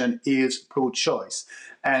population is pro-choice.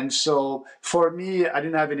 And so for me, I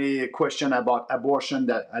didn't have any question about abortion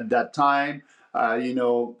at that time. I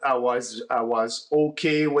was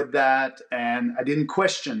okay with that, and I didn't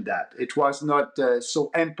question that. It was not so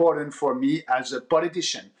important for me as a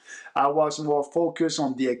politician. I was more focused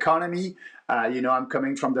on the economy. I'm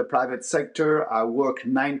coming from the private sector. I worked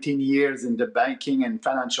 19 years in the banking and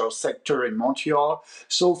financial sector in Montreal.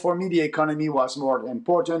 So for me, the economy was more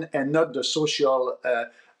important and not the social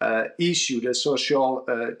issue, the social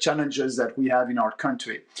challenges that we have in our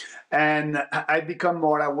country. And I become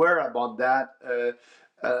more aware about that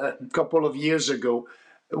a couple of years ago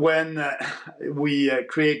when we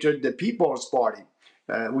created the People's Party.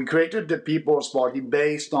 We created the People's Party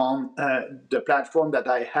based on the platform that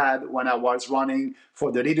I had when I was running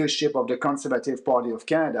for the leadership of the Conservative Party of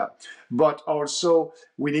Canada. But also,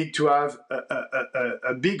 we need to have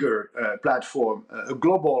a bigger platform, a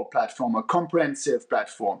global platform, a comprehensive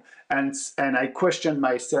platform. And I questioned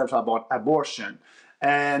myself about abortion.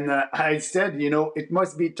 And I said, it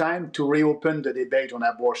must be time to reopen the debate on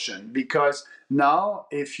abortion, because now,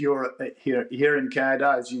 if you're here in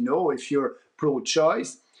Canada, as you know, if you're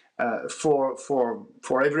pro-choice for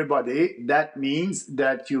everybody, that means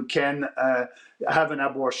that you can have an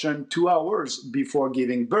abortion 2 hours before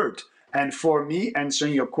giving birth. And for me,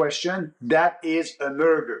 answering your question, that is a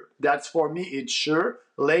murder. That's, for me, it's sure.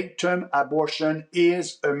 Late-term abortion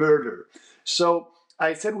is a murder. So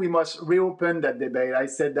I said we must reopen that debate. I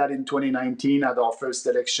said that in 2019 at our first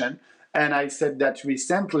election. And I said that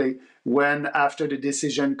recently when, after the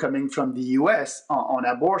decision coming from the US on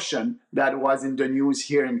abortion, that was in the news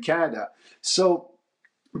here in Canada. So,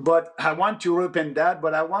 but I want to reopen that,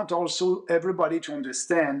 but I want also everybody to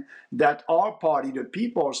understand that our party, the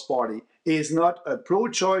People's Party, is not a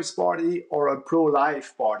pro-choice party or a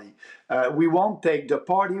pro-life party. The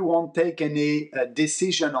party won't take any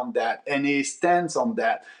decision on that, any stance on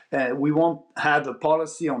that. We won't have a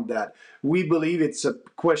policy on that. We believe it's a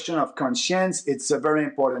question of conscience. It's a very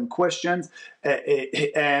important question.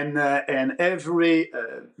 And every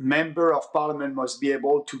member of parliament must be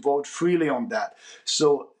able to vote freely on that.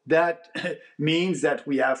 So that means that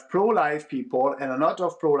we have pro-life people and a lot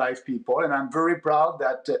of pro-life people. And I'm very proud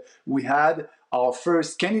that we had our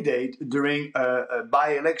first candidate during a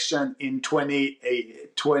by-election in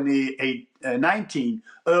 2019,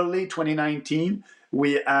 early 2019.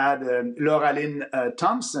 We had Lauraline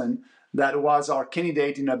Thompson, that was our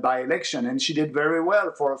candidate in a by-election, and she did very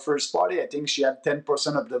well for a first party. I think she had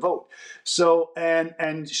 10% of the vote. So,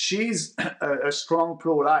 and she's a strong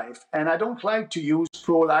pro-life. And I don't like to use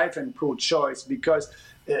pro-life and pro-choice because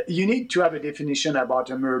you need to have a definition about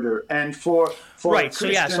a murder. And for right. So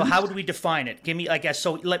yeah. So how would we define it? Give me, I guess.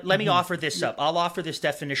 So let me offer this up. I'll offer this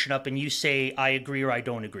definition up, and you say I agree or I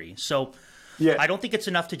don't agree. So. Yeah. I don't think it's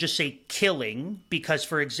enough to just say killing, because,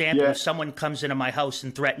 for example, if someone comes into my house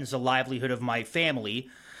and threatens the livelihood of my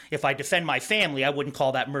family, if I defend my family, I wouldn't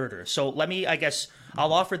call that murder. So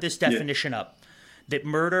I'll offer this definition up, that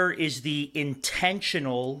murder is the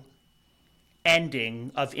intentional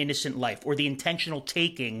ending of innocent life, or the intentional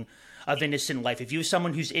taking of innocent life. If you have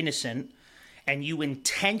someone who's innocent and you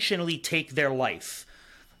intentionally take their life,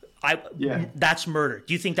 that's murder.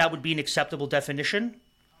 Do you think that would be an acceptable definition?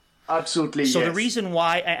 Absolutely. So yes. The reason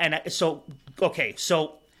why, so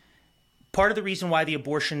part of the reason why the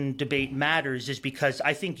abortion debate matters is because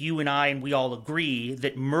I think you and I, and we all agree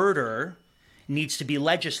that murder needs to be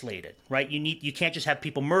legislated, right? You can't just have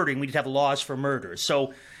people murdering. We need to have laws for murder.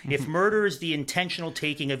 So if murder is the intentional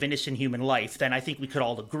taking of innocent human life, then I think we could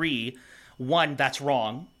all agree, one, that's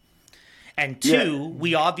wrong. And two,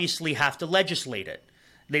 we obviously have to legislate it.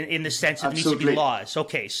 in the sense that there needs to be laws.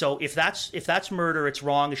 Okay, so if that's murder, it's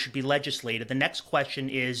wrong. It should be legislated. The next question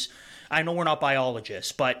is, I know we're not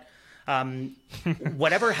biologists, but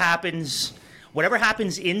whatever happens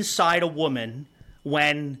inside a woman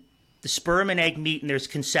when the sperm and egg meet and there's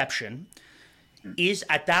conception, is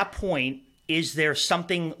at that point, is there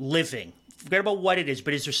something living? Forget about what it is,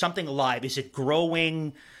 but is there something alive? Is it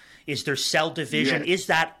growing? Is there cell division? Yes. Is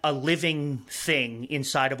that a living thing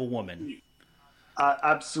inside of a woman?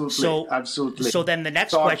 Absolutely. Absolutely. So then the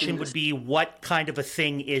next question would be, what kind of a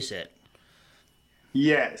thing is it?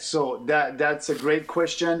 Yeah, so that's a great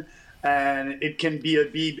question. And it can be a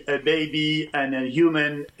baby and a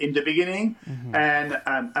human in the beginning. Mm-hmm. And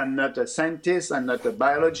I'm not a scientist, I'm not a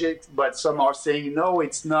biologist, but some are saying, no,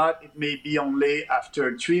 it's not. It may be only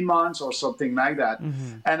after 3 months or something like that.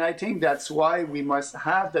 Mm-hmm. And I think that's why we must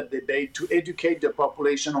have that debate to educate the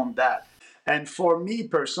population on that. And for me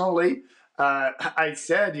personally, I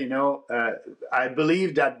said, I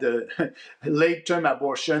believe that the late-term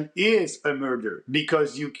abortion is a murder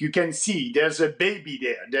because you can see there's a baby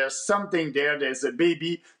there. There's something there. There's a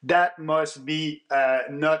baby that must be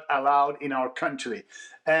not allowed in our country.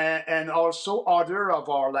 And also other of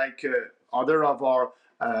our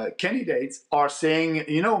candidates are saying,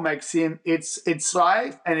 Maxime, it's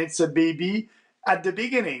life and it's a baby at the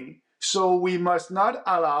beginning. So we must not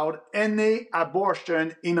allow any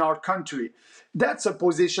abortion in our country. That's a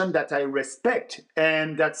position that I respect.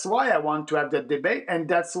 And that's why I want to have that debate. And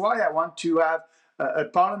that's why I want to have a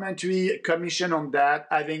parliamentary commission on that,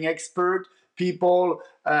 having expert people,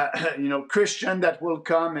 Christian that will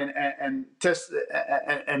come and test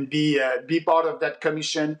and be part of that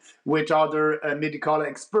commission with other medical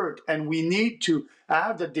experts. And we need to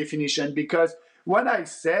have the definition because when I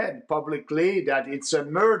said publicly that it's a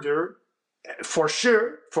murder, for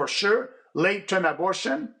sure, late-term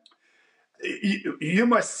abortion, you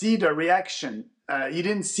must see the reaction. You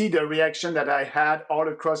didn't see the reaction that I had all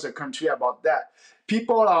across the country about that.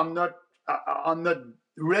 People are not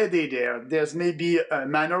ready there. There's maybe a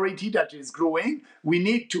minority that is growing. We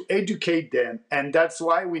need to educate them, and that's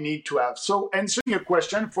why we need to have. So answering your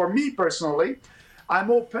question, for me personally, I'm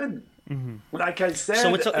open. Mm-hmm. Like I said,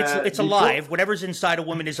 so it's alive. Whatever's inside a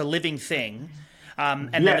woman is a living thing,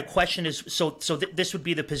 and then the question is: this would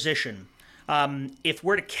be the position. If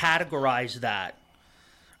we're to categorize that,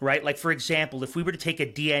 right? Like for example, if we were to take a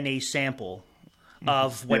DNA sample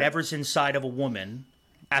of whatever's inside of a woman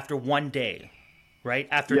after 1 day, right?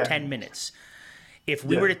 After 10 minutes, if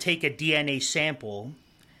we were to take a DNA sample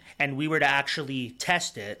and we were to actually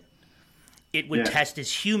test it, it would test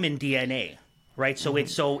as human DNA. Right, so it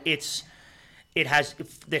has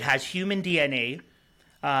human DNA,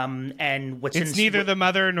 and it's neither the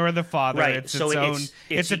mother nor the father. Right, it's its own.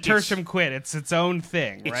 It's a tertium quid. It's its own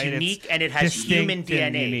thing. It's right? unique, and it has human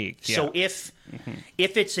DNA. Unique, yeah. So if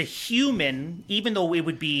it's a human, even though it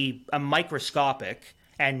would be a microscopic,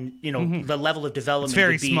 and the level of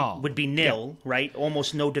development would be nil, right?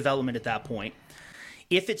 Almost no development at that point.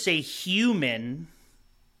 If it's a human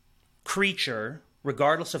creature,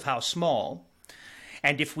 regardless of how small.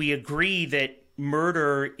 And if we agree that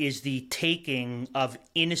murder is the taking of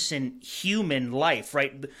innocent human life,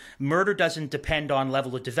 right? Murder doesn't depend on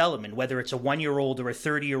level of development, whether it's a 1-year-old or a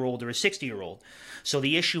 30-year-old or a 60-year-old. So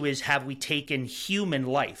the issue is, have we taken human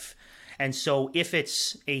life? And so if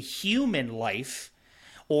it's a human life,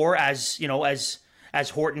 or as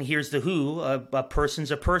Horton hears the Who, a person's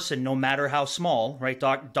a person, no matter how small, right?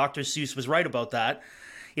 Dr. Seuss was right about that.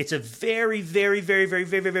 It's a very, very, very, very,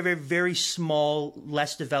 very, very, very, very small,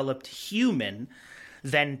 less developed human.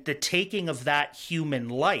 Then the taking of that human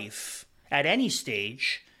life at any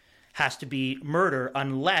stage has to be murder,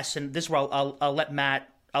 unless, and this is where I'll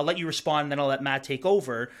let you respond, then I'll let Matt take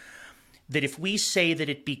over. That if we say that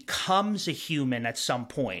it becomes a human at some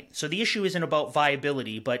point, so the issue isn't about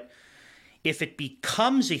viability, but if it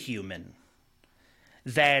becomes a human,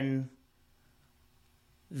 then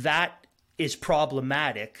that is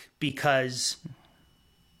problematic because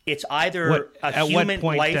it's either a human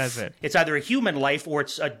life. It's either a human life or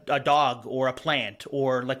it's a dog or a plant,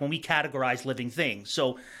 or like when we categorize living things.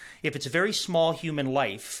 So if it's a very small human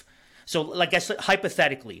life, so like I guess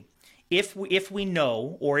hypothetically, if we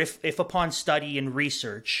know, or if upon study and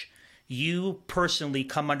research, you personally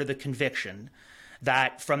come under the conviction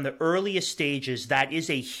that from the earliest stages that is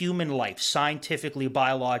a human life, scientifically,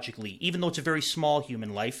 biologically, even though it's a very small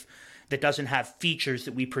human life that doesn't have features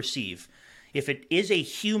that we perceive. If it is a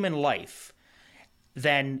human life,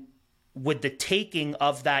 then would the taking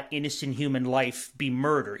of that innocent human life be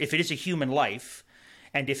murder? If it is a human life,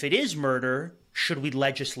 and if it is murder, should we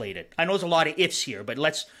legislate it? I know there's a lot of ifs here, but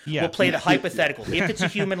we'll play the hypothetical. If it's a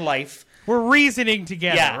human life, we're reasoning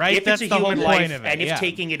together, right? If That's it's a the whole human point life, of it. and if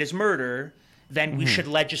taking it is murder, then we should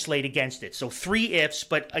legislate against it. So 3 ifs,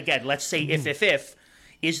 but again, let's say if,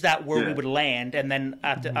 is that where we would land? And then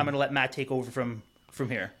I'm going to let Matt take over from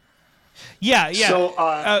here. Yeah.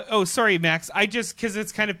 So, sorry, Max. I just, because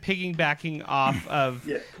it's kind of piggybacking off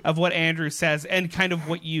of what Andrew says and kind of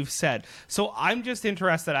what you've said. So I'm just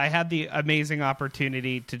interested. I had the amazing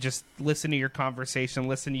opportunity to just listen to your conversation,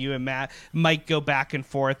 listen to you and Mike go back and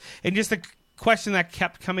forth, and just a question that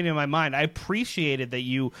kept coming to my mind. I appreciated that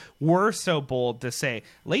you were so bold to say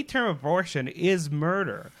late-term abortion is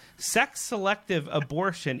murder. Sex-selective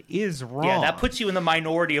abortion is wrong. Yeah, that puts you in the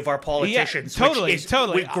minority of our politicians. Yeah,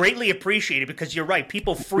 totally. We greatly appreciate it, because you're right.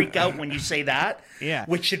 People freak out when you say that,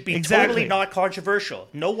 which should be totally not controversial.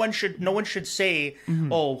 No one should say,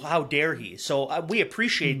 "Oh, how dare he?" So we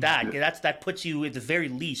appreciate that. That puts you at the very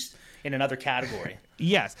least in another category.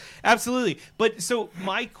 Yes, absolutely. But so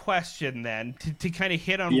my question then, to kind of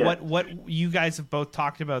hit on what you guys have both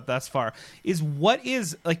talked about thus far, is what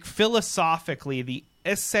is, like, philosophically the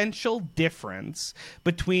essential difference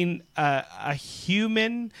between a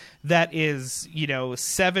human that is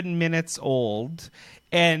 7 minutes old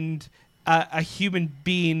and a human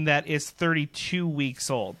being that is 32 weeks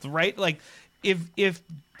old, right? Like, if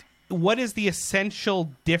what is the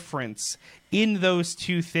essential difference in those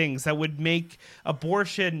two things that would make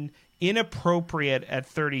abortion inappropriate at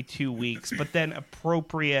 32 weeks, but then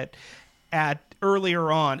appropriate at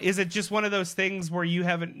earlier on? Is it just one of those things where you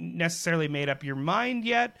haven't necessarily made up your mind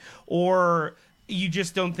yet, or you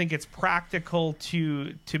just don't think it's practical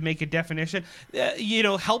to make a definition?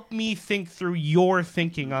 Help me think through your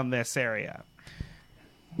thinking on this area.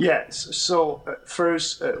 Yes. So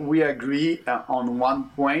first, we agree on one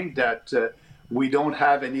point that we don't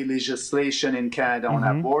have any legislation in Canada on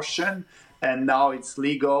abortion, and now it's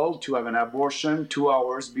legal to have an abortion 2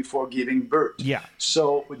 hours before giving birth. Yeah.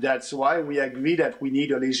 So that's why we agree that we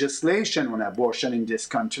need a legislation on abortion in this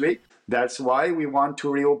country. That's why we want to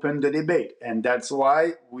reopen the debate, and that's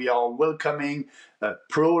why we are welcoming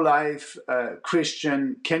pro-life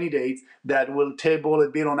Christian candidates that will table a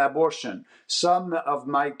bill on abortion. Some of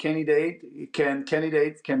my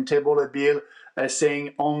candidates can table a bill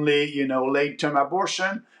saying only late-term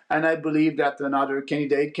abortion, and I believe that another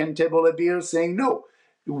candidate can table a bill saying no.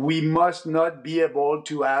 We must not be able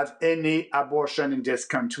to have any abortion in this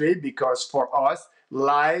country, because for us,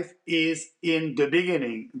 life is in the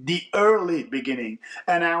beginning, the early beginning.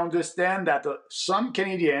 And I understand that some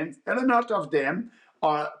Canadians, and a lot of them,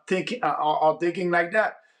 are thinking like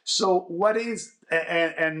that. So what is,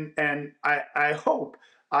 and I hope,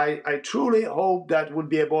 I truly hope that we'll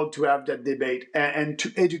be able to have that debate and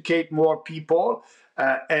to educate more people,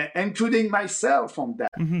 including myself on that.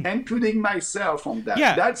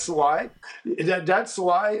 Yeah. That's why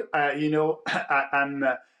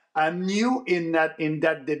I'm new in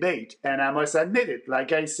that debate, and I must admit it.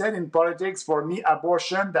 Like I said, in politics, for me,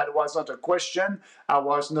 abortion, that was not a question. I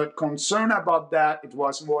was not concerned about that. It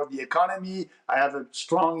was more the economy. I have a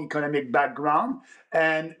strong economic background,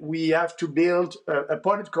 and we have to build a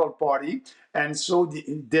political party. And so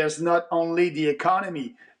there's not only the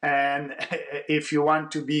economy, and if you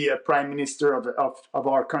want to be a prime minister of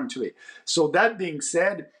our country. So that being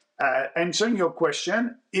said, answering your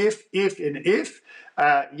question, if yes,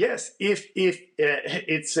 if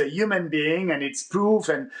it's a human being and it's proof,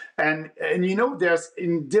 and there's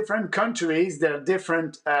in different countries there are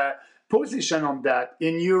different position on that.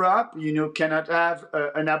 In Europe, cannot have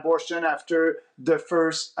an abortion after the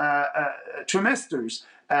first trimesters.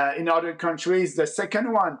 In other countries, the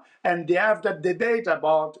second one, and they have that debate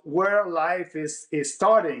about where life is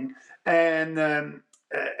starting, and I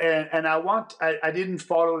didn't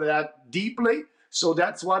follow that deeply. So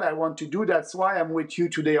that's what I want to do. That's why I'm with you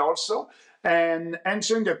today also. And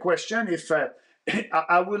answering the question, if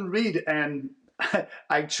I will read, and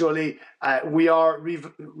actually we are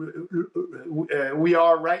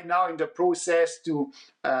right now in the process to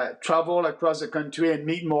travel across the country and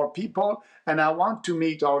meet more people. And I want to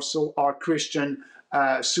meet also our Christian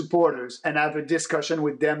supporters and have a discussion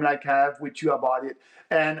with them like I have with you about it.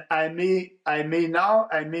 And I may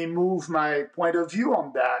move my point of view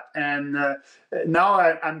on that. And now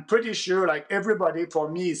I'm pretty sure, like everybody, for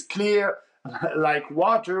me, is clear, like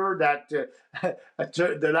water, that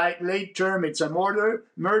the late term, it's a murder.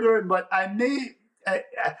 But I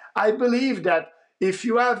believe that if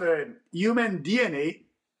you have a human DNA,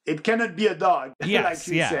 It cannot be a dog, Yes,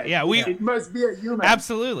 like you said. It must be a human.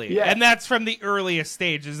 Absolutely. Yeah. And that's from the earliest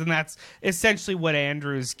stages, and that's essentially what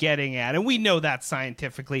Andrew's getting at. And we know that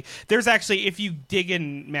scientifically. There's actually, if you dig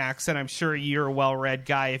in, Max, and I'm sure you're a well-read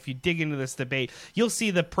guy, if you dig into this debate, you'll see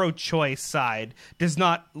the pro-choice side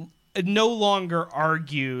no longer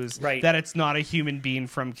argues that it's not a human being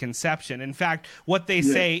from conception. In fact, what they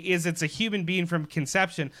say is it's a human being from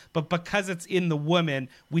conception, but because it's in the woman,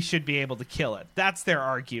 we should be able to kill it. That's their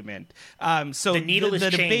argument. So the needle is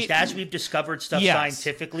changed debate, as we've discovered stuff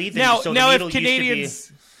scientifically. Now, so if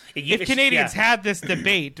Canadians had this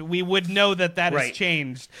debate, we would know that has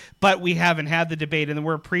changed, but we haven't had the debate, and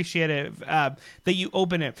we're appreciative that you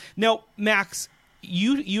open it. Now, Max,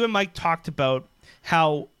 you and Mike talked about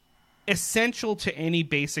how essential to any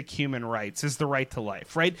basic human rights is the right to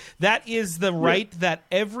life, right? That is the right that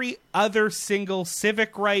every other single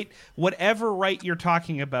civic right, whatever right you're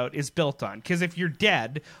talking about, is built on. Because if you're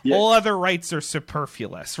dead, all other rights are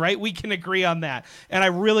superfluous, right? We can agree on that. And I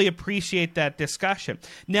really appreciate that discussion.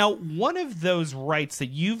 Now, one of those rights that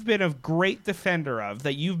you've been a great defender of,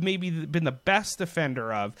 that you've maybe been the best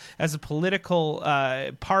defender of as a political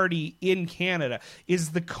party in Canada,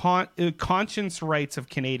 is the conscience rights of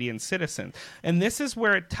Canadian citizens. And this is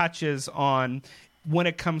where it touches on when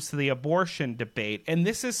it comes to the abortion debate. And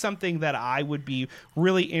this is something that I would be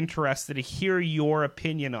really interested to hear your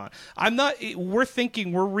opinion on.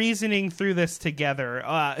 We're reasoning through this together,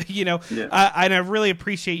 and I really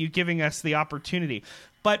appreciate you giving us the opportunity.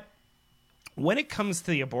 But when it comes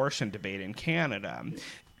to the abortion debate in Canada,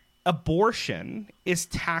 abortion is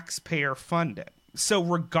taxpayer funded. So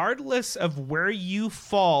regardless of where you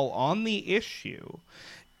fall on the issue,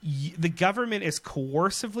 the government is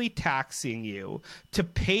coercively taxing you to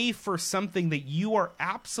pay for something that you are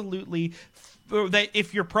absolutely, that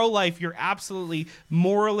if you're pro-life, you're absolutely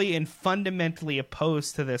morally and fundamentally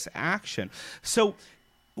opposed to this action. So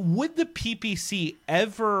would the PPC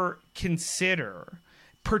ever consider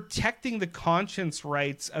protecting the conscience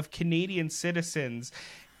rights of Canadian citizens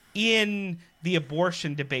in the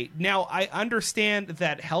abortion debate? Now, I understand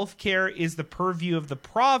that healthcare is the purview of the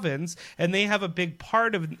province, and they have a big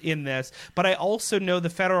part in this, but I also know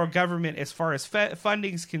the federal government, as far as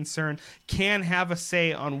funding is concerned, can have a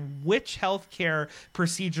say on which healthcare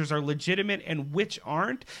procedures are legitimate and which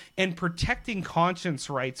aren't, and protecting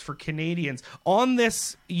conscience rights for Canadians on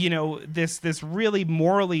this, this really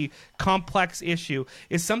morally complex issue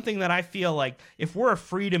is something that I feel like if we're a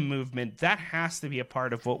freedom movement, that has to be a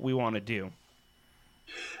part of what we want to do.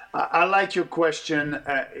 I like your question.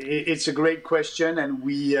 It's a great question, and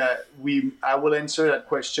I will answer that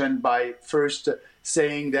question by first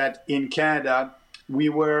saying that in Canada we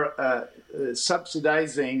were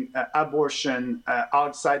subsidizing abortion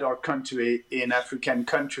outside our country in African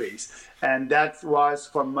countries, and that was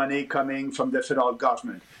from money coming from the federal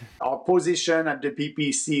government. Our position at the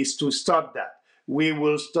PPC is to stop that. We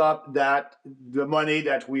will stop the money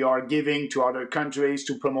that we are giving to other countries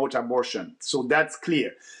to promote abortion. So that's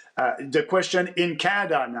clear. The question in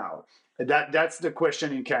Canada now, that's the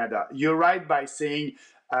question in Canada. You're right by saying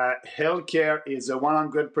healthcare is a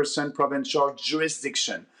 100% provincial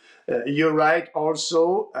jurisdiction. You're right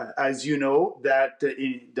also, as you know, that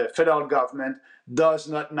the federal government does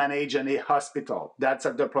not manage any hospital. That's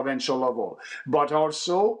at the provincial level. But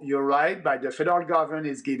also, you're right, by the federal government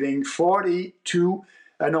is giving $41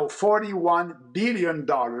 billion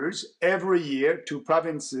every year to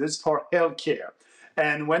provinces for healthcare.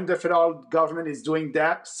 And when the federal government is doing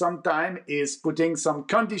that, sometimes is putting some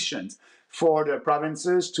conditions for the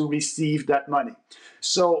provinces to receive that money.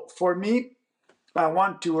 So for me, I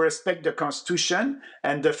want to respect the Constitution,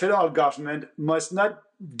 and the federal government must not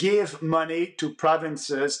give money to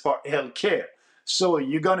provinces for health care. So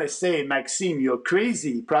you're going to say, Maxime, you're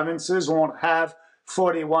crazy. Provinces won't have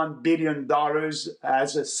 $41 billion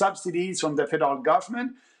as subsidies from the federal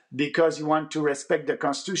government because you want to respect the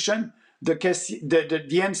Constitution.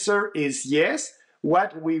 The answer is yes.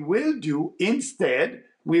 What we will do instead,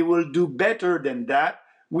 we will do better than that.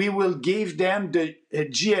 We will give them the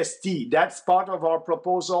GST. That's part of our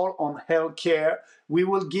proposal on health care. We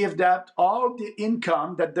will give that all the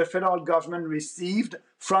income that the federal government received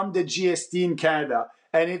from the GST in Canada,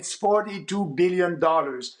 and it's $42 billion.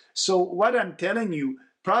 So what I'm telling you,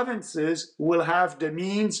 provinces will have the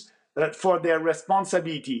means for their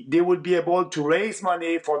responsibility. They will be able to raise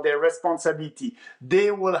money for their responsibility.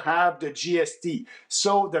 They will have the GST.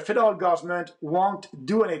 So the federal government won't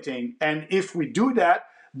do anything. And if we do that,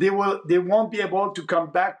 they won't be able to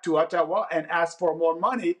come back to Ottawa and ask for more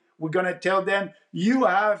money we're going to tell them you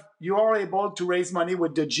are able to raise money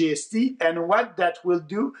with the GST, and what that will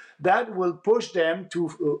do, that will push them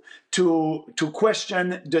to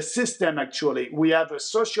question the system. Actually, we have a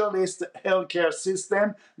socialist healthcare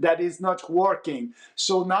system that is not working.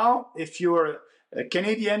 So now, if you're a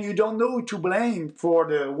Canadian, you don't know who to blame for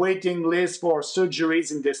the waiting list for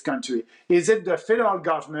surgeries in this country. Is it the federal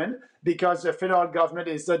government because the federal government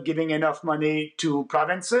is not giving enough money to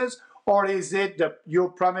provinces? Or is it your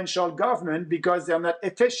provincial government because they're not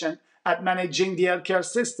efficient at managing the healthcare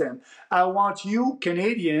system? I want you,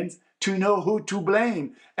 Canadians, to know who to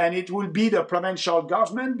blame. And it will be the provincial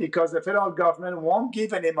government because the federal government won't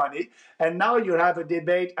give any money. And now you have a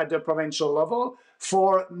debate at the provincial level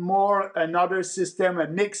for more another system, a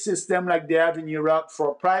mixed system like they have in Europe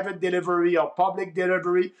for private delivery or public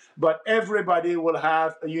delivery, but everybody will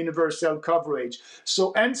have a universal coverage.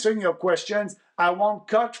 So answering your questions, I won't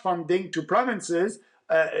cut funding to provinces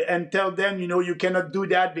and tell them, you cannot do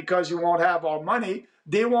that because you won't have our money.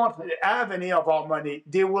 They won't have any of our money.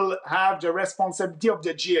 They will have the responsibility of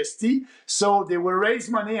the GST, so they will raise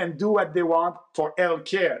money and do what they want for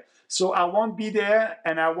healthcare. So I won't be there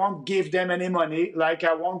and I won't give them any money, like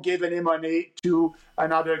I won't give any money to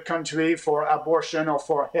another country for abortion or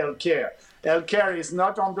for healthcare. Healthcare is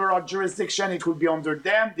not under our jurisdiction. It will be under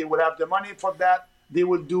them. They will have the money for that. They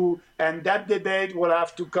will do, and that debate will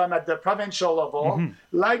have to come at the provincial level,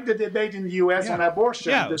 like the debate in the U.S. on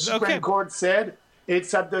abortion. The Supreme Court said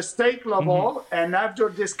it's at the state level, and after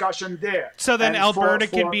discussion there. So then Alberta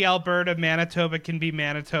can be Alberta, Manitoba can be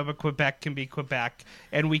Manitoba, Quebec can be Quebec,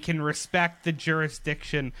 and we can respect the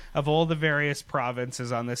jurisdiction of all the various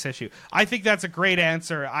provinces on this issue. I think that's a great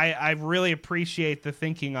answer. I really appreciate the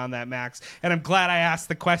thinking on that, Max, and I'm glad I asked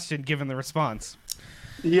the question given the response.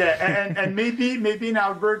 Yeah, and maybe in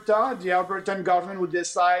Alberta, the Albertan government would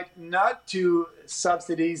decide not to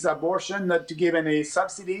subsidize abortion, not to give any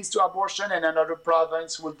subsidies to abortion, and another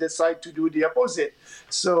province will decide to do the opposite.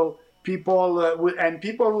 So people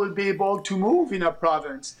will be able to move in a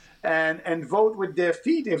province and vote with their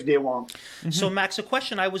feet if they want. So, Max, a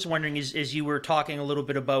question I was wondering is, as you were talking a little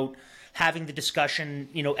bit about having the discussion,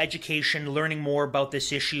 education, learning more about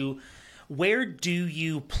this issue, where do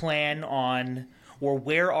you plan on, or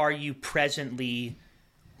where are you presently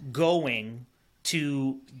going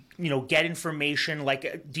to, get information?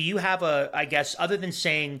 Like, do you have I guess, other than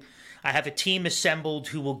saying, I have a team assembled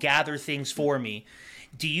who will gather things for me,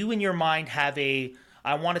 do you in your mind have I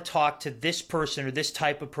want to talk to this person or this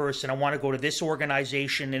type of person, I want to go to this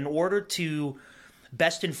organization in order to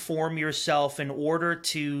best inform yourself, in order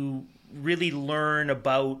to really learn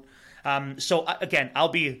about, so again,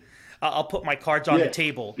 I'll put my cards on the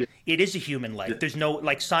table. It is a human life. There's no,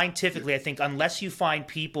 scientifically, I think, unless you find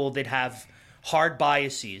people that have hard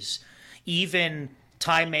biases, even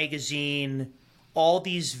Time Magazine, all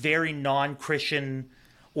these very non-Christian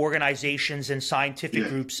organizations and scientific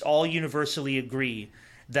groups all universally agree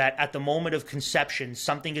that at the moment of conception,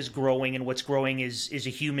 something is growing, and what's growing is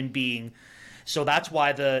a human being. So that's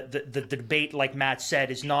why the debate, like Matt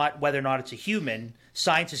said, is not whether or not it's a human.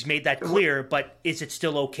 Science has made that clear, but is it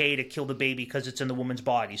still okay to kill the baby because it's in the woman's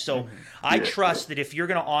body? So I trust that if you're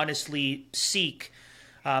going to honestly seek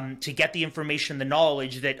to get the information, the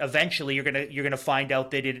knowledge, that eventually you're gonna find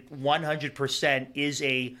out that it 100% is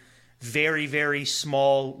a very, very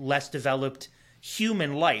small, less developed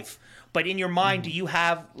human life. But in your mind, do you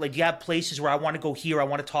have places where I want to go here, I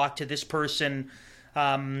want to talk to this person?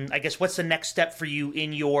 I guess what's the next step for you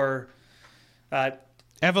in your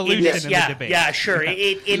evolution in the debate? Yeah, sure.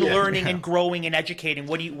 In learning and growing and educating,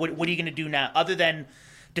 what are you going to do now, other than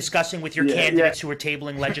discussing with your candidates who are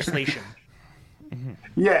tabling legislation?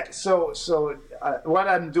 So what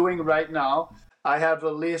I'm doing right now, I have a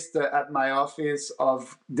list at my office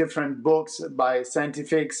of different books by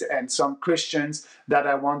scientists and some Christians that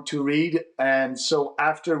I want to read. And so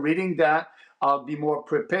after reading that, I'll be more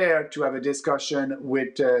prepared to have a discussion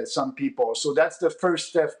with some people. So that's the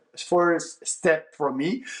first step for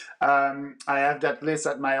me. I have that list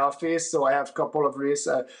at my office. So I have a couple of lists.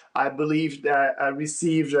 I believe that I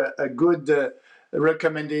received a good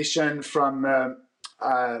recommendation from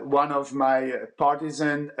one of my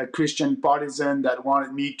partisan, a Christian partisan, that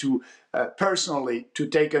wanted me to personally to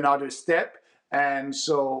take another step. And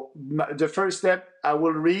so the first step I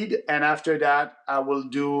will read, and after that I will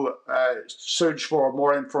do search for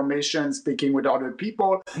more information, speaking with other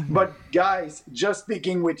people. But guys, just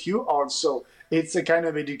speaking with you also, it's a kind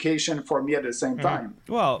of education for me at the same time.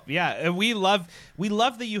 Well, yeah, we love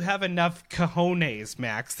that you have enough cojones,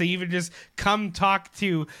 Max, to even just come talk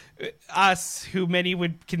to us, who many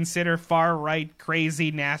would consider far right,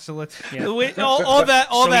 crazy nationalists. Yeah. All that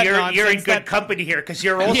nonsense. You're in good company here because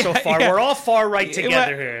you're also far. Yeah. We're all far right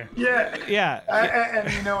together here. Yeah.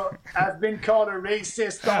 And you know, I've been called a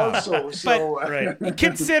racist also. So right.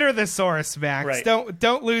 Consider the source, Max. Right.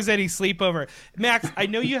 Don't lose any sleep over it. Max, I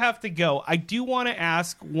know you have to go. I do want to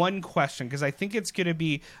ask one question because I think it's going to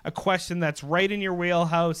be a question that's right in your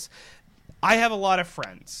wheelhouse. I have a lot of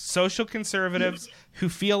friends, social conservatives, who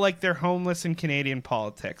feel like they're homeless in Canadian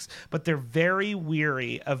politics, but they're very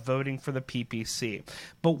weary of voting for the PPC.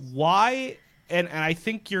 But why, and I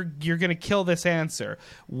think you're going to kill this answer,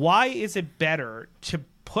 why is it better to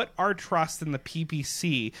put our trust in the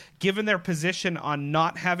PPC, given their position on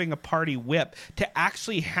not having a party whip, to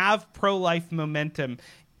actually have pro-life momentum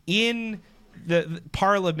in the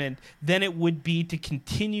Parliament than it would be to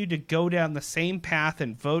continue to go down the same path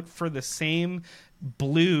and vote for the same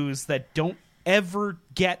blues that don't ever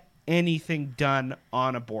get anything done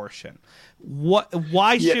on abortion?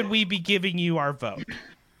 Why should we be giving you our vote?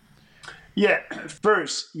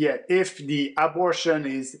 First, if the abortion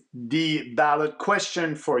is the ballot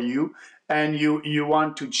question for you and you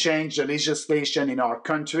want to change the legislation in our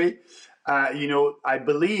country, I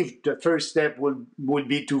believe the first step would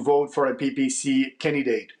be to vote for a PPC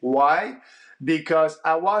candidate. Why? Because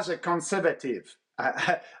I was a conservative.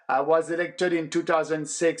 I was elected in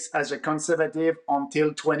 2006 as a conservative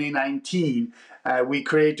until 2019. We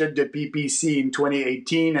created the PPC in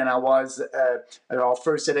 2018, and I was our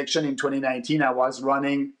first election in 2019. I was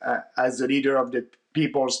running as the leader of the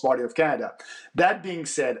People's Party of Canada. That being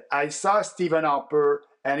said, I saw Stephen Harper,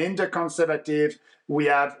 and in the Conservative, we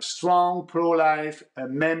have strong pro-life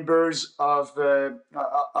members of the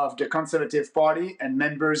Conservative Party and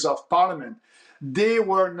members of Parliament. They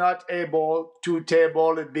were not able to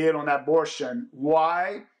table a bill on abortion.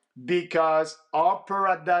 Why? Because Harper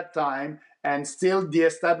at that time, and still the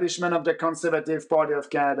establishment of the Conservative Party of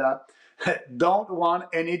Canada, don't want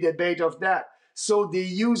any debate of that. So they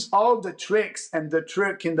use all the tricks and the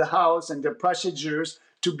trick in the House and the procedures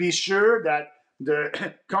to be sure that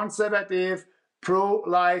the Conservative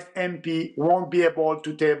pro-life MP won't be able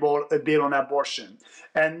to table a bill on abortion.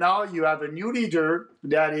 And now you have a new leader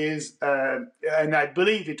that is, and I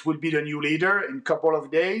believe it will be the new leader in a couple of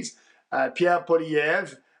days, Pierre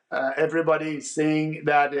Poilievre. Everybody is saying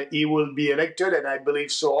that he will be elected, and I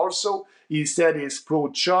believe so also. He said he's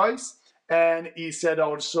pro-choice, and he said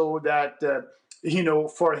also that,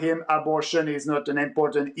 for him, abortion is not an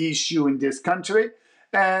important issue in this country.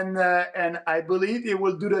 And I believe he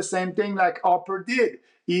will do the same thing like Harper did.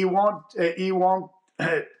 He won't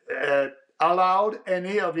allow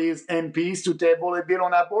any of his MPs to table a bill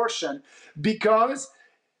on abortion because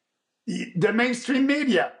the mainstream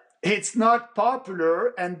media, it's not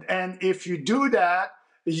popular. And if you do that,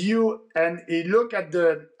 you look at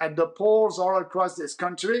the polls all across this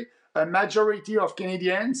country, a majority of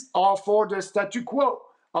Canadians are for the status quo.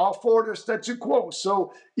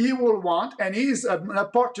 So he will want, and he's an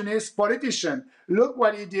opportunist politician. Look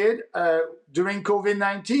what he did during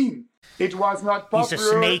COVID-19. It was not popular. He's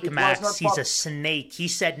a snake, Max. He's a snake. He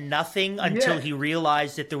said nothing until he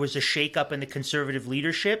realized that there was a shakeup in the Conservative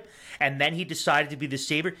leadership, and then he decided to be the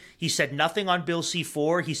savior. He said nothing on Bill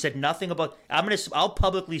C-4. He said nothing about. I'll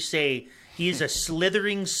publicly say he is a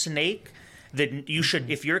slithering snake. That you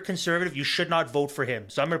should, if you're a conservative, you should not vote for him.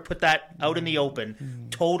 So I'm going to put that out in the open.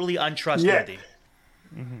 Totally untrustworthy.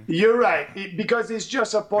 You're right, because he's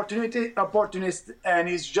just opportunist, and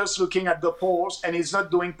he's just looking at the polls, and he's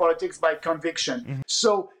not doing politics by conviction.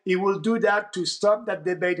 So he will do that to stop that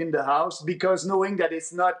debate in the House, because knowing that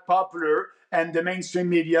it's not popular and the mainstream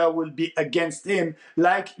media will be against him,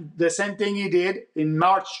 like the same thing he did in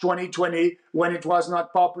March 2020 when it was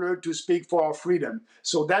not popular to speak for our freedom.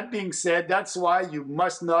 So that being said, that's why you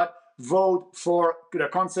must not vote for the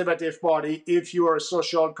Conservative Party if you are a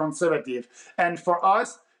social conservative. And for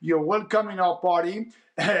us, you're welcome in our party.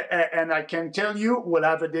 And I can tell you, we'll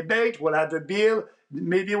have a debate, we'll have a bill.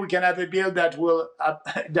 Maybe we can have a bill that will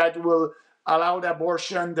allow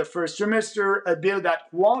abortion the first trimester, a bill that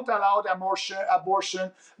won't allow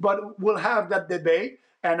abortion, but we'll have that debate.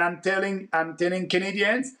 And I'm telling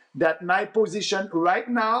Canadians that my position right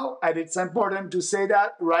now, and it's important to say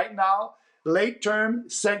that right now, late-term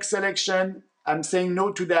sex selection, I'm saying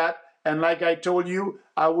no to that. And like I told you,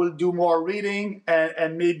 I will do more reading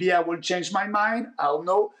and maybe I will change my mind. I'll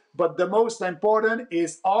know. But the most important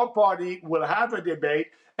is our party will have a debate.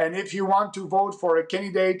 And if you want to vote for a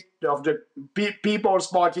candidate of the People's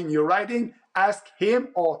Party in your riding, ask him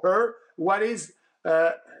or her what is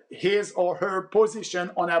his or her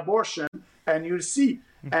position on abortion, and you'll see.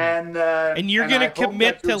 And you're going to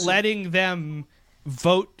commit to letting them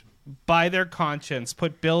vote by their conscience,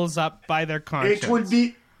 put bills up by their conscience.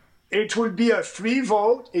 It will be a free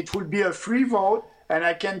vote. It will be a free vote, and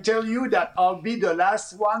I can tell you that I'll be the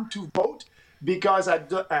last one to vote because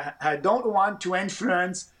I don't want to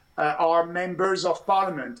influence our members of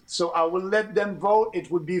parliament. So I will let them vote.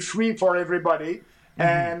 It will be free for everybody.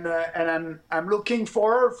 And I'm looking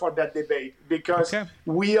forward for that debate because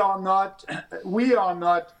we are not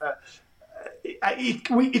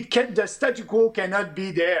the status quo cannot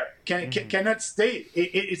be there, cannot stay.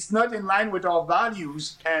 It's not in line with our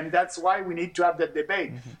values, and that's why we need to have that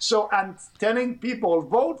debate. So I'm telling people,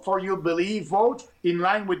 vote for your belief, vote in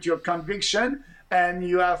line with your conviction, and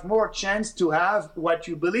you have more chance to have what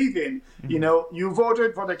you believe in. You know, you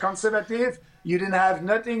voted for the conservative, you didn't have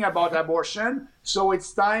nothing about abortion, so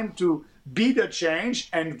it's time to be the change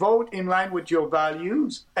and vote in line with your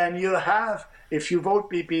values, and you'll have. If you vote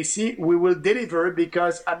PPC, we will deliver,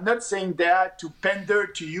 because I'm not saying that to pander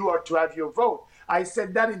to you or to have your vote. I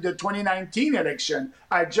said that in the 2019 election.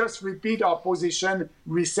 I just repeat our position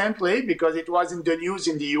recently because it was in the news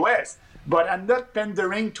in the US. But I'm not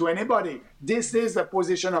pandering to anybody. This is the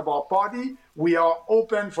position of our party. We are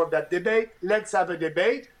open for that debate. Let's have a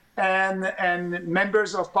debate, and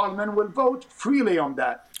members of parliament will vote freely on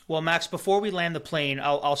that. Well, Max, before we land the plane,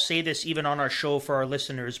 I'll say this even on our show for our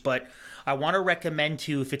listeners, but I want to recommend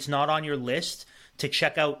to you, if it's not on your list, to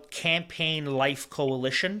check out Campaign Life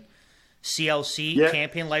Coalition, CLC,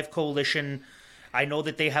 Campaign Life Coalition. I know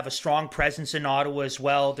that they have a strong presence in Ottawa as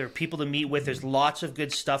well. There are people to meet with. There's lots of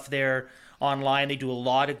good stuff there online. They do a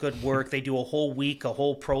lot of good work. They do a whole week, a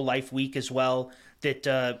whole pro-life week as well, that,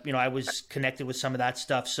 I was connected with some of that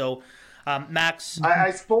stuff. So, Max...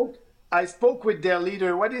 I spoke with their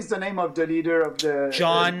leader. What is the name of the leader of the...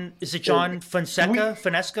 John, is it John Fonseca?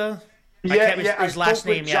 Yeah, his last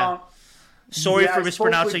name, yeah. Sorry for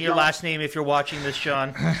mispronouncing your last name if you're watching this,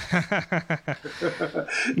 John.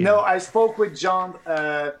 No, I spoke with John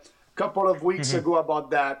a couple of weeks ago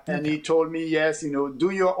about that, and he told me, yes, do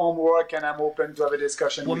your homework, and I'm open to have a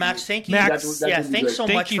discussion. Well, with Max, you. thank you. Thanks so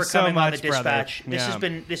much for coming on the Dispatch.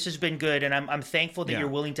 This has been good, and I'm thankful that you're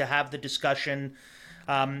willing to have the discussion.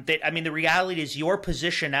 The reality is your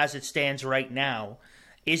position as it stands right now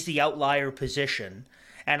is the outlier position.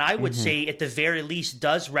 And I would say, at the very least,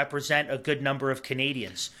 does represent a good number of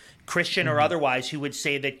Canadians, Christian or otherwise, who would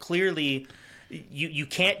say that clearly you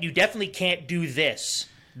definitely can't do this.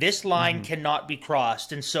 This line cannot be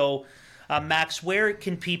crossed. And so, Max, where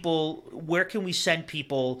can we send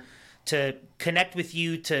people to connect with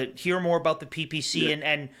you, to hear more about the PPC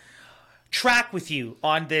and track with you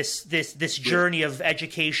on this journey of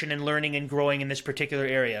education and learning and growing in this particular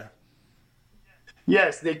area?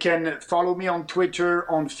 Yes, they can follow me on Twitter,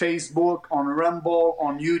 on Facebook, on Rumble,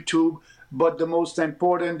 on YouTube. But the most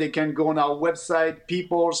important, they can go on our website,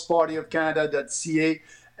 peoplespartyofcanada.ca,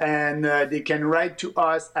 and they can write to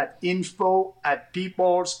us at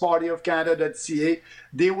info@peoplespartyofcanada.ca.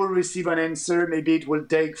 They will receive an answer. Maybe it will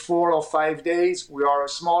take 4 or 5 days. We are a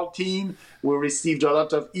small team. We received a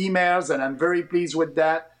lot of emails, and I'm very pleased with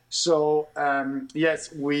that. So,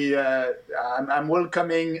 yes, I'm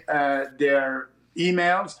welcoming their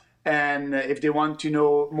emails, and if they want to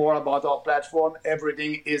know more about our platform,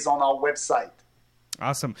 everything is on our website.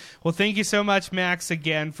 Awesome. Well, thank you so much, Max,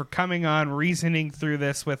 again, for coming on, reasoning through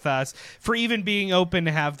this with us, for even being open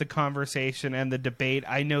to have the conversation and the debate.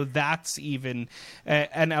 I know that's even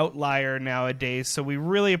an outlier nowadays, so we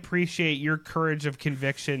really appreciate your courage of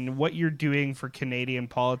conviction, what you're doing for Canadian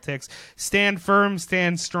politics. Stand firm,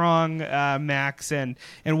 stand strong, Max, and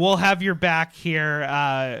we'll have your back here,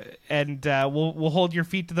 and we'll hold your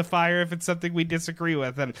feet to the fire if it's something we disagree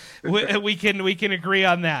with, and we can agree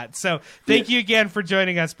on that. So thank you again for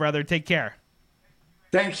joining us, brother. Take care.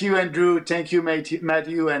 Thank you, Andrew. Thank you,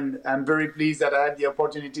 Matthew. And I'm very pleased that I had the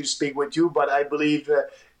opportunity to speak with you. But I believe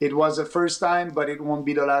it was the first time, but it won't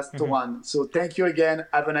be the last one. So thank you again.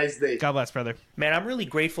 Have a nice day. God bless, brother. Man, I'm really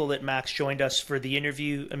grateful that Max joined us for the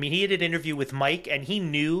interview. I mean, he had an interview with Mike, and he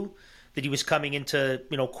knew that he was coming into,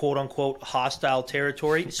 quote unquote, hostile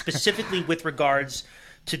territory, specifically with regards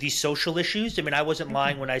to these social issues. I mean, I wasn't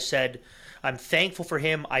lying when I said I'm thankful for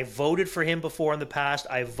him. I voted for him before in the past.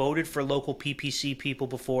 I voted for local PPC people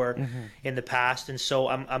before in the past. And so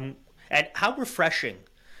and how refreshing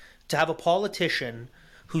to have a politician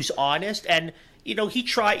who's honest. And, he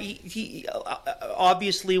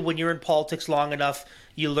obviously when you're in politics long enough,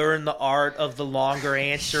 you learn the art of the longer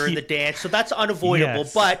answer and the dance. So that's unavoidable.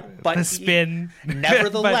 Yes. But the spin.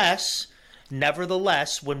 Nevertheless,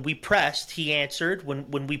 Nevertheless, when we pressed, he answered.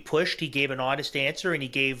 When we pushed, he gave an honest answer, and he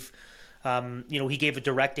gave, he gave a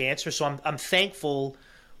direct answer. So I'm thankful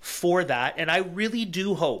for that, and I really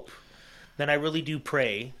do hope, and I really do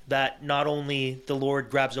pray that not only the Lord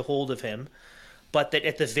grabs a hold of him, but that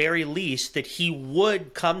at the very least that he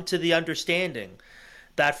would come to the understanding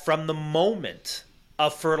that from the moment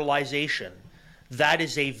of fertilization, that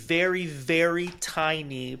is a very, very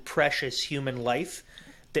tiny, precious human life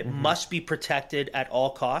that must be protected at all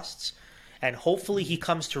costs. And hopefully he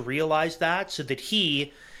comes to realize that, so that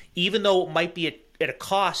he, even though it might be at a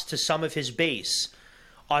cost to some of his base,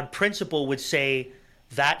 on principle would say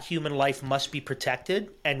that human life must be protected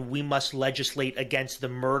and we must legislate against the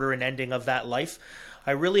murder and ending of that life.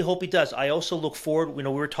 I really hope he does. I also look forward, we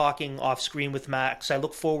were talking off screen with Max. I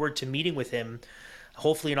look forward to meeting with him,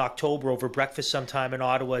 hopefully in October over breakfast sometime in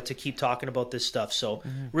Ottawa, to keep talking about this stuff. So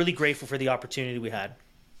really grateful for the opportunity we had.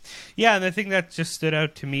 Yeah, and the thing that just stood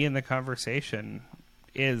out to me in the conversation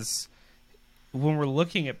is when we're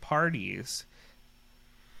looking at parties,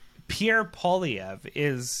 Pierre Poilievre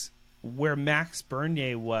is where Max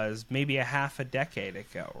Bernier was maybe a half a decade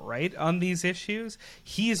ago, right? On these issues,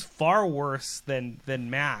 he's far worse than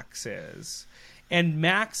Max is. And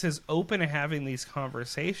Max is open to having these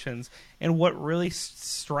conversations. And what really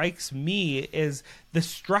strikes me is the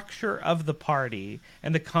structure of the party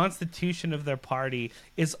and the constitution of their party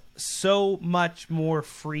is so much more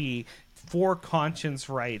free for conscience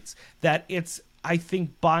rights that it's, I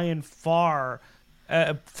think, by and far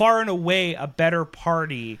and away a better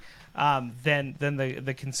party than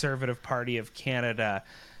the Conservative Party of Canada.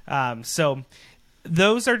 So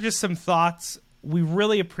those are just some thoughts. We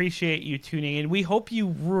really appreciate you tuning in. We hope you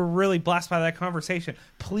were really blessed by that conversation.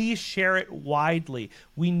 Please share it widely.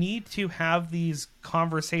 We need to have these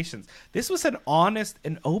conversations. This was an honest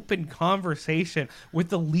and open conversation with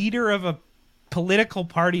the leader of a political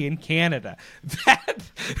party in Canada. That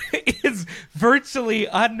is virtually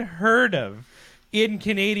unheard of in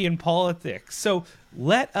Canadian politics. So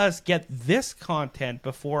let us get this content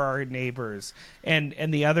before our neighbors and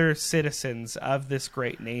the other citizens of this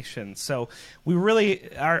great nation. So we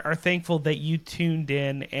really are thankful that you tuned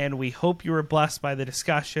in, and we hope you were blessed by the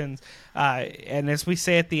discussions. And as we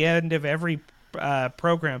say at the end of every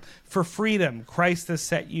program, for freedom, Christ has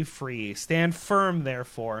set you free. Stand firm,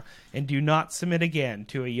 therefore, and do not submit again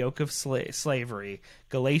to a yoke of slavery.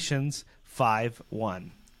 Galatians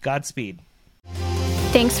 5:1. Godspeed.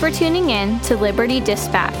 Thanks for tuning in to Liberty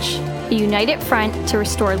Dispatch, a united front to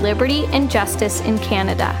restore liberty and justice in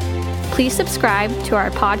Canada. Please subscribe to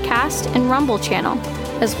our podcast and Rumble channel,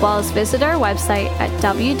 as well as visit our website at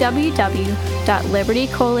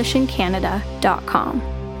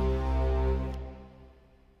www.libertycoalitioncanada.com.